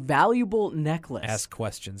a valuable necklace. Ask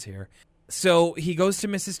questions here. So he goes to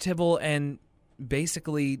Mrs. Tibble, and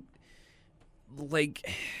basically, like,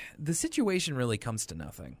 the situation really comes to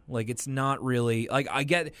nothing. Like, it's not really, like, I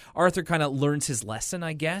get Arthur kind of learns his lesson,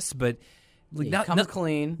 I guess, but like, he comes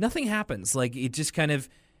clean. Nothing happens. Like, it just kind of,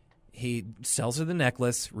 he sells her the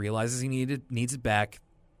necklace, realizes he needs it back,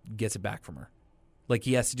 gets it back from her. Like,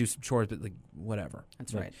 he has to do some chores, but, like, whatever.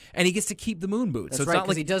 That's right. And he gets to keep the moon boots. That's so it's right, not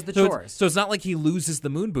like he does the chores. So it's not like he loses the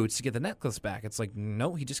moon boots to get the necklace back. It's like,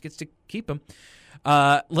 no, he just gets to keep them.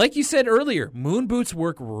 Like you said earlier, moon boots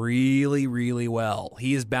work really, really well.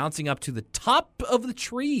 He is bouncing up to the top of the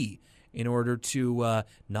tree in order to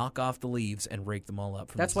knock off the leaves and rake them all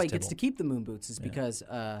up. That's why he gets to keep the moon boots, is because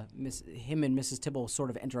him and Mrs. Tibble sort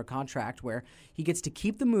of enter a contract where he gets to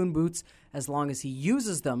keep the moon boots as long as he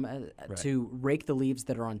uses them to rake the leaves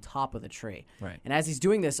that are on top of the tree. Right. And as he's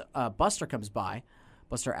doing this, Buster comes by.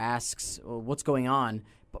 Buster asks, what's going on?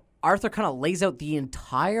 Arthur kind of lays out the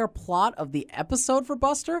entire plot of the episode for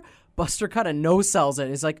Buster. Buster kind of no-sells it.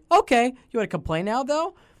 He's like, okay, you want to complain now,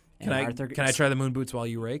 though? Can I try the moon boots while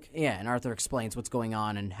you rake? Yeah, and Arthur explains what's going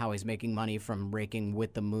on and how he's making money from raking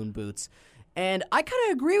with the moon boots. And I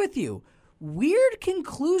kind of agree with you. Weird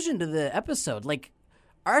conclusion to the episode. Like,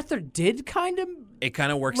 Arthur did kind of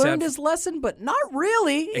works learned his lesson, but not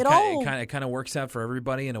really at all. It kind of works out for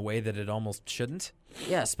everybody in a way that it almost shouldn't.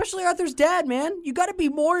 Yeah, especially Arthur's dad, man. You got to be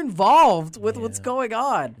more involved with what's going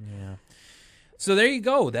on. Yeah. So there you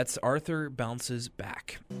go. That's Arthur Bounces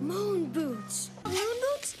Back. Moon boots. Moon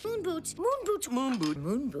boots. Moon boots. Moon boots. Moon boot.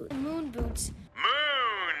 Moon boot. Moon boots.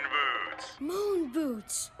 Moon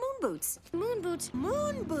boots. Moon boots. Moon boots.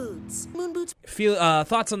 Moon boots. Moon boots.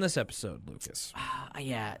 Thoughts on this episode, Lucas?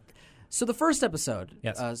 Yeah. So the first episode.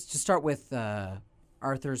 Yes. To start with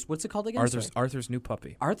Arthur's. What's it called again? Arthur's new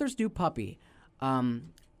puppy. Arthur's new puppy.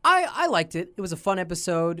 I liked it. It was a fun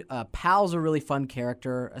episode. Pal's a really fun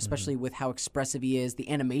character, especially with how expressive he is. The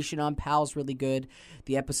animation on Pal's really good.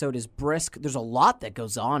 The episode is brisk. There's a lot that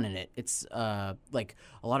goes on in it. It's like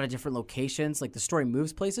a lot of different locations. Like the story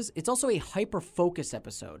moves places. It's also a hyper-focused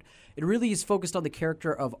episode. It really is focused on the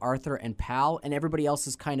character of Arthur and Pal, and everybody else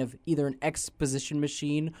is kind of either an exposition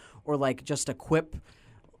machine or like just a quip.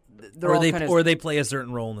 Or they play a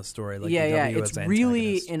certain role in the story. Like It's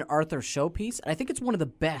really an Arthur showpiece. And I think it's one of the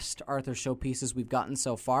best Arthur showpieces we've gotten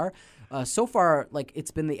so far. Like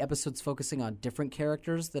it's been the episodes focusing on different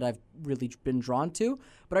characters that I've really been drawn to.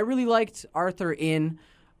 But I really liked Arthur in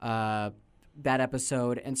that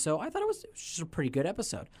episode, and so I thought it was just a pretty good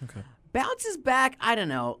episode. Okay. Bounces Back, I don't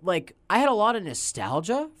know. Like, I had a lot of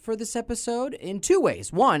nostalgia for this episode in two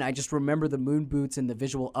ways. One, I just remember the moon boots and the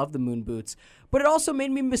visual of the moon boots. But it also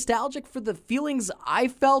made me nostalgic for the feelings I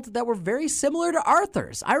felt that were very similar to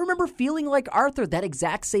Arthur's. I remember feeling like Arthur that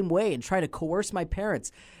exact same way and trying to coerce my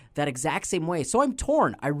parents that exact same way. So I'm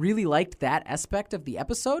torn. I really liked that aspect of the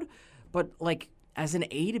episode. But, like, as an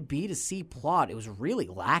A to B to C plot, it was really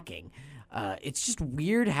lacking. It's just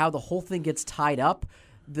weird how the whole thing gets tied up.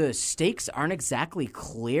 The stakes aren't exactly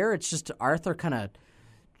clear. It's just Arthur kind of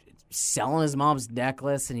selling his mom's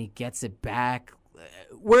necklace and he gets it back.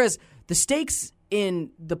 Whereas the stakes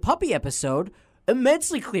in the puppy episode,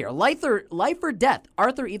 immensely clear. Life or death.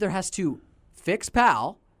 Arthur either has to fix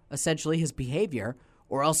Pal, essentially his behavior,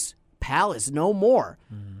 or else Pal is no more.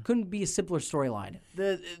 Couldn't be a simpler storyline.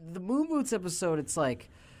 The Moon Boots episode, it's like,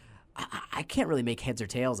 I can't really make heads or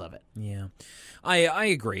tails of it. Yeah, I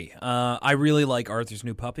agree. I really like Arthur's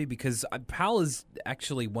new puppy because Pal is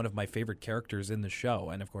actually one of my favorite characters in the show,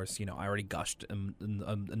 and of course, I already gushed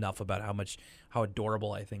enough about how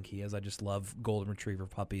adorable I think he is. I just love golden retriever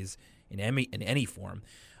puppies in any form.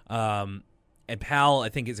 And Pal, I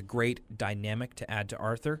think, is a great dynamic to add to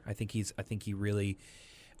Arthur. I think he really.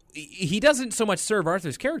 He doesn't so much serve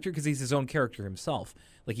Arthur's character because he's his own character himself.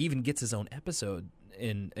 Like, he even gets his own episode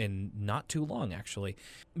in not too long, actually.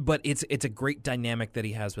 But it's a great dynamic that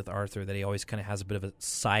he has with Arthur, that he always kind of has a bit of a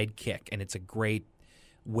sidekick, and it's a great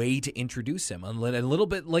way to introduce him. A little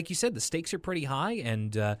bit, like you said, the stakes are pretty high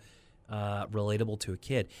and relatable to a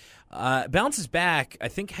kid. Bounces Back, I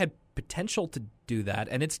think, had potential to do that,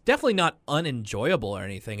 and it's definitely not unenjoyable or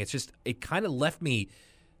anything. It's just it kind of left me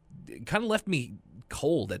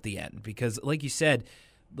cold at the end because, like you said,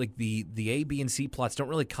 like the A, B, and C plots don't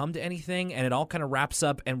really come to anything, and it all kind of wraps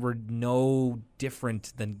up, and we're no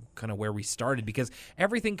different than kind of where we started because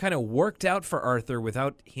everything kind of worked out for Arthur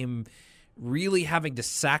without him really having to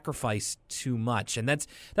sacrifice too much. And that's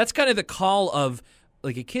kind of the call of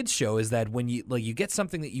like a kid's show, is that when you get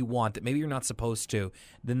something that you want that maybe you're not supposed to,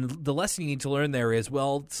 then the lesson you need to learn there is,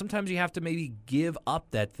 well, sometimes you have to maybe give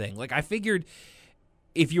up that thing. Like, I figured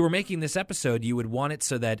if you were making this episode, you would want it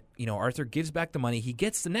so that, Arthur gives back the money, he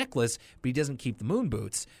gets the necklace, but he doesn't keep the moon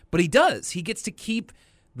boots. But he does. He gets to keep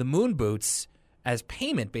the moon boots as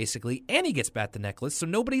payment, basically, and he gets back the necklace, so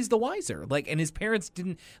nobody's the wiser. Like, and his parents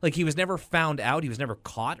didn't, like, he was never found out, he was never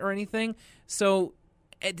caught or anything. So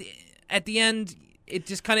at the end, it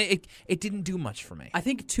just kind of it didn't do much for me. I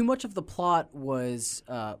think too much of the plot was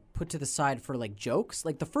put to the side for like jokes.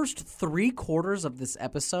 Like the first 3/4 of this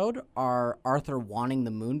episode are Arthur wanting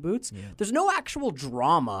the moon boots. Yeah. There's no actual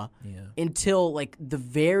drama until like the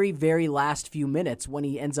very, very last few minutes when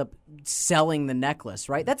he ends up selling the necklace,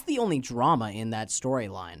 right? That's the only drama in that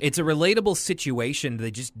storyline. It's a relatable situation.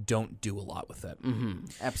 They just don't do a lot with it. Mm-hmm.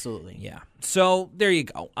 Absolutely. Yeah. So there you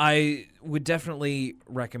go. I would definitely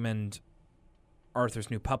recommend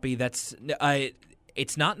Arthur's New Puppy.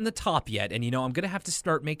 It's not in the top yet, and I'm gonna have to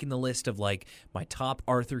start making the list of like my top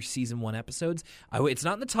Arthur season 1 episodes. It's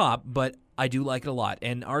not in the top, but I do like it a lot.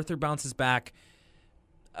 And Arthur Bounces Back,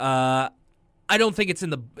 I don't think it's in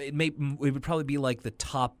the. It would probably be like the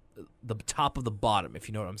top of the bottom, if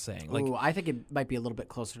you know what I'm saying. Like, ooh, I think it might be a little bit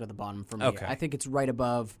closer to the bottom for me. Okay. I think it's right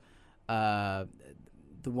above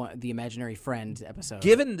the Imaginary Friend episode.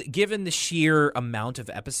 Given the sheer amount of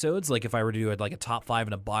episodes, like if I were to do like a top 5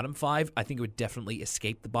 and a bottom 5, I think it would definitely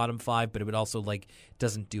escape the bottom 5, but it would also like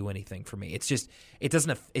doesn't do anything for me. It's just it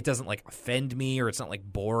doesn't like offend me, or it's not like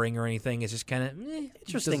boring or anything. It's just kind of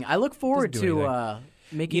interesting. I look forward to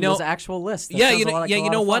making those actual lists. That you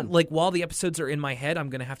know what? Like, while the episodes are in my head,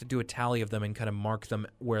 I'm going to have to do a tally of them and kind of mark them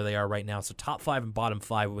where they are right now. So top 5 and bottom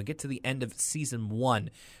 5. When we get to the end of season 1,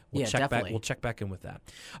 we'll check back in with that.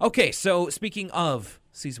 Okay, so speaking of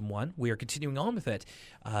season 1, we are continuing on with it.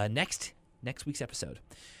 Next week's episode.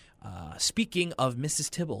 Speaking of Mrs.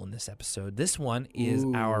 Tibble in this episode, this one is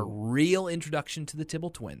our real introduction to the Tibble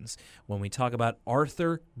twins when we talk about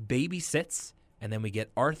Arthur babysits and then we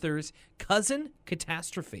get Arthur's cousin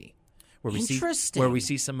Catastrophe, where we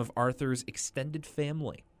see some of Arthur's extended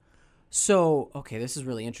family. So, okay, this is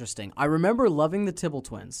really interesting. I remember loving the Tibble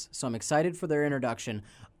twins, so I'm excited for their introduction.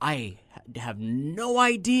 I have no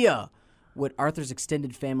idea what Arthur's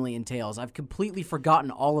extended family entails. I've completely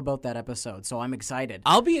forgotten all about that episode, so I'm excited.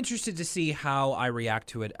 I'll be interested to see how I react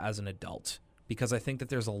to it as an adult, because I think that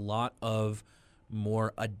there's a lot of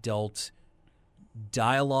more adult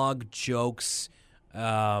dialogue, jokes,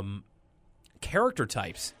 character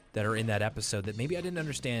types that are in that episode that maybe I didn't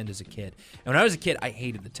understand as a kid. And when I was a kid, I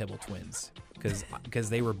hated the Tibble twins because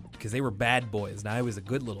they were bad boys, and I was a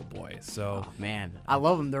good little boy. So man, I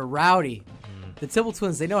love them. They're rowdy. The Tibble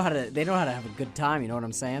twins, they know how to have a good time. You know what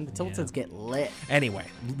I'm saying? The Tibble twins get lit. Anyway,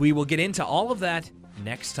 we will get into all of that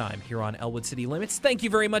next time here on Elwood City Limits. Thank you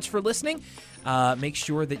very much for listening. Make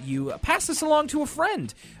sure that you pass this along to a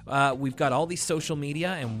friend. We've got all these social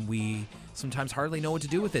media, and we sometimes hardly know what to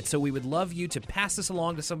do with it. So we would love you to pass this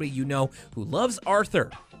along to somebody you know who loves Arthur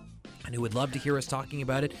and who would love to hear us talking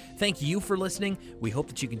about it. Thank you for listening. We hope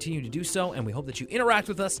that you continue to do so, and we hope that you interact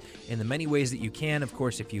with us in the many ways that you can. Of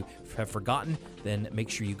course, if you have forgotten, then make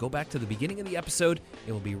sure you go back to the beginning of the episode.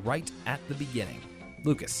 It will be right at the beginning.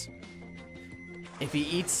 Lucas. If he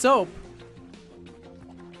eats soap...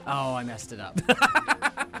 Oh, I messed it up.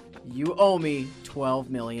 You owe me $12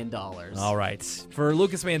 million. All right. For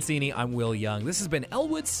Lucas Mancini, I'm Will Young. This has been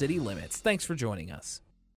Elwood City Limits. Thanks for joining us.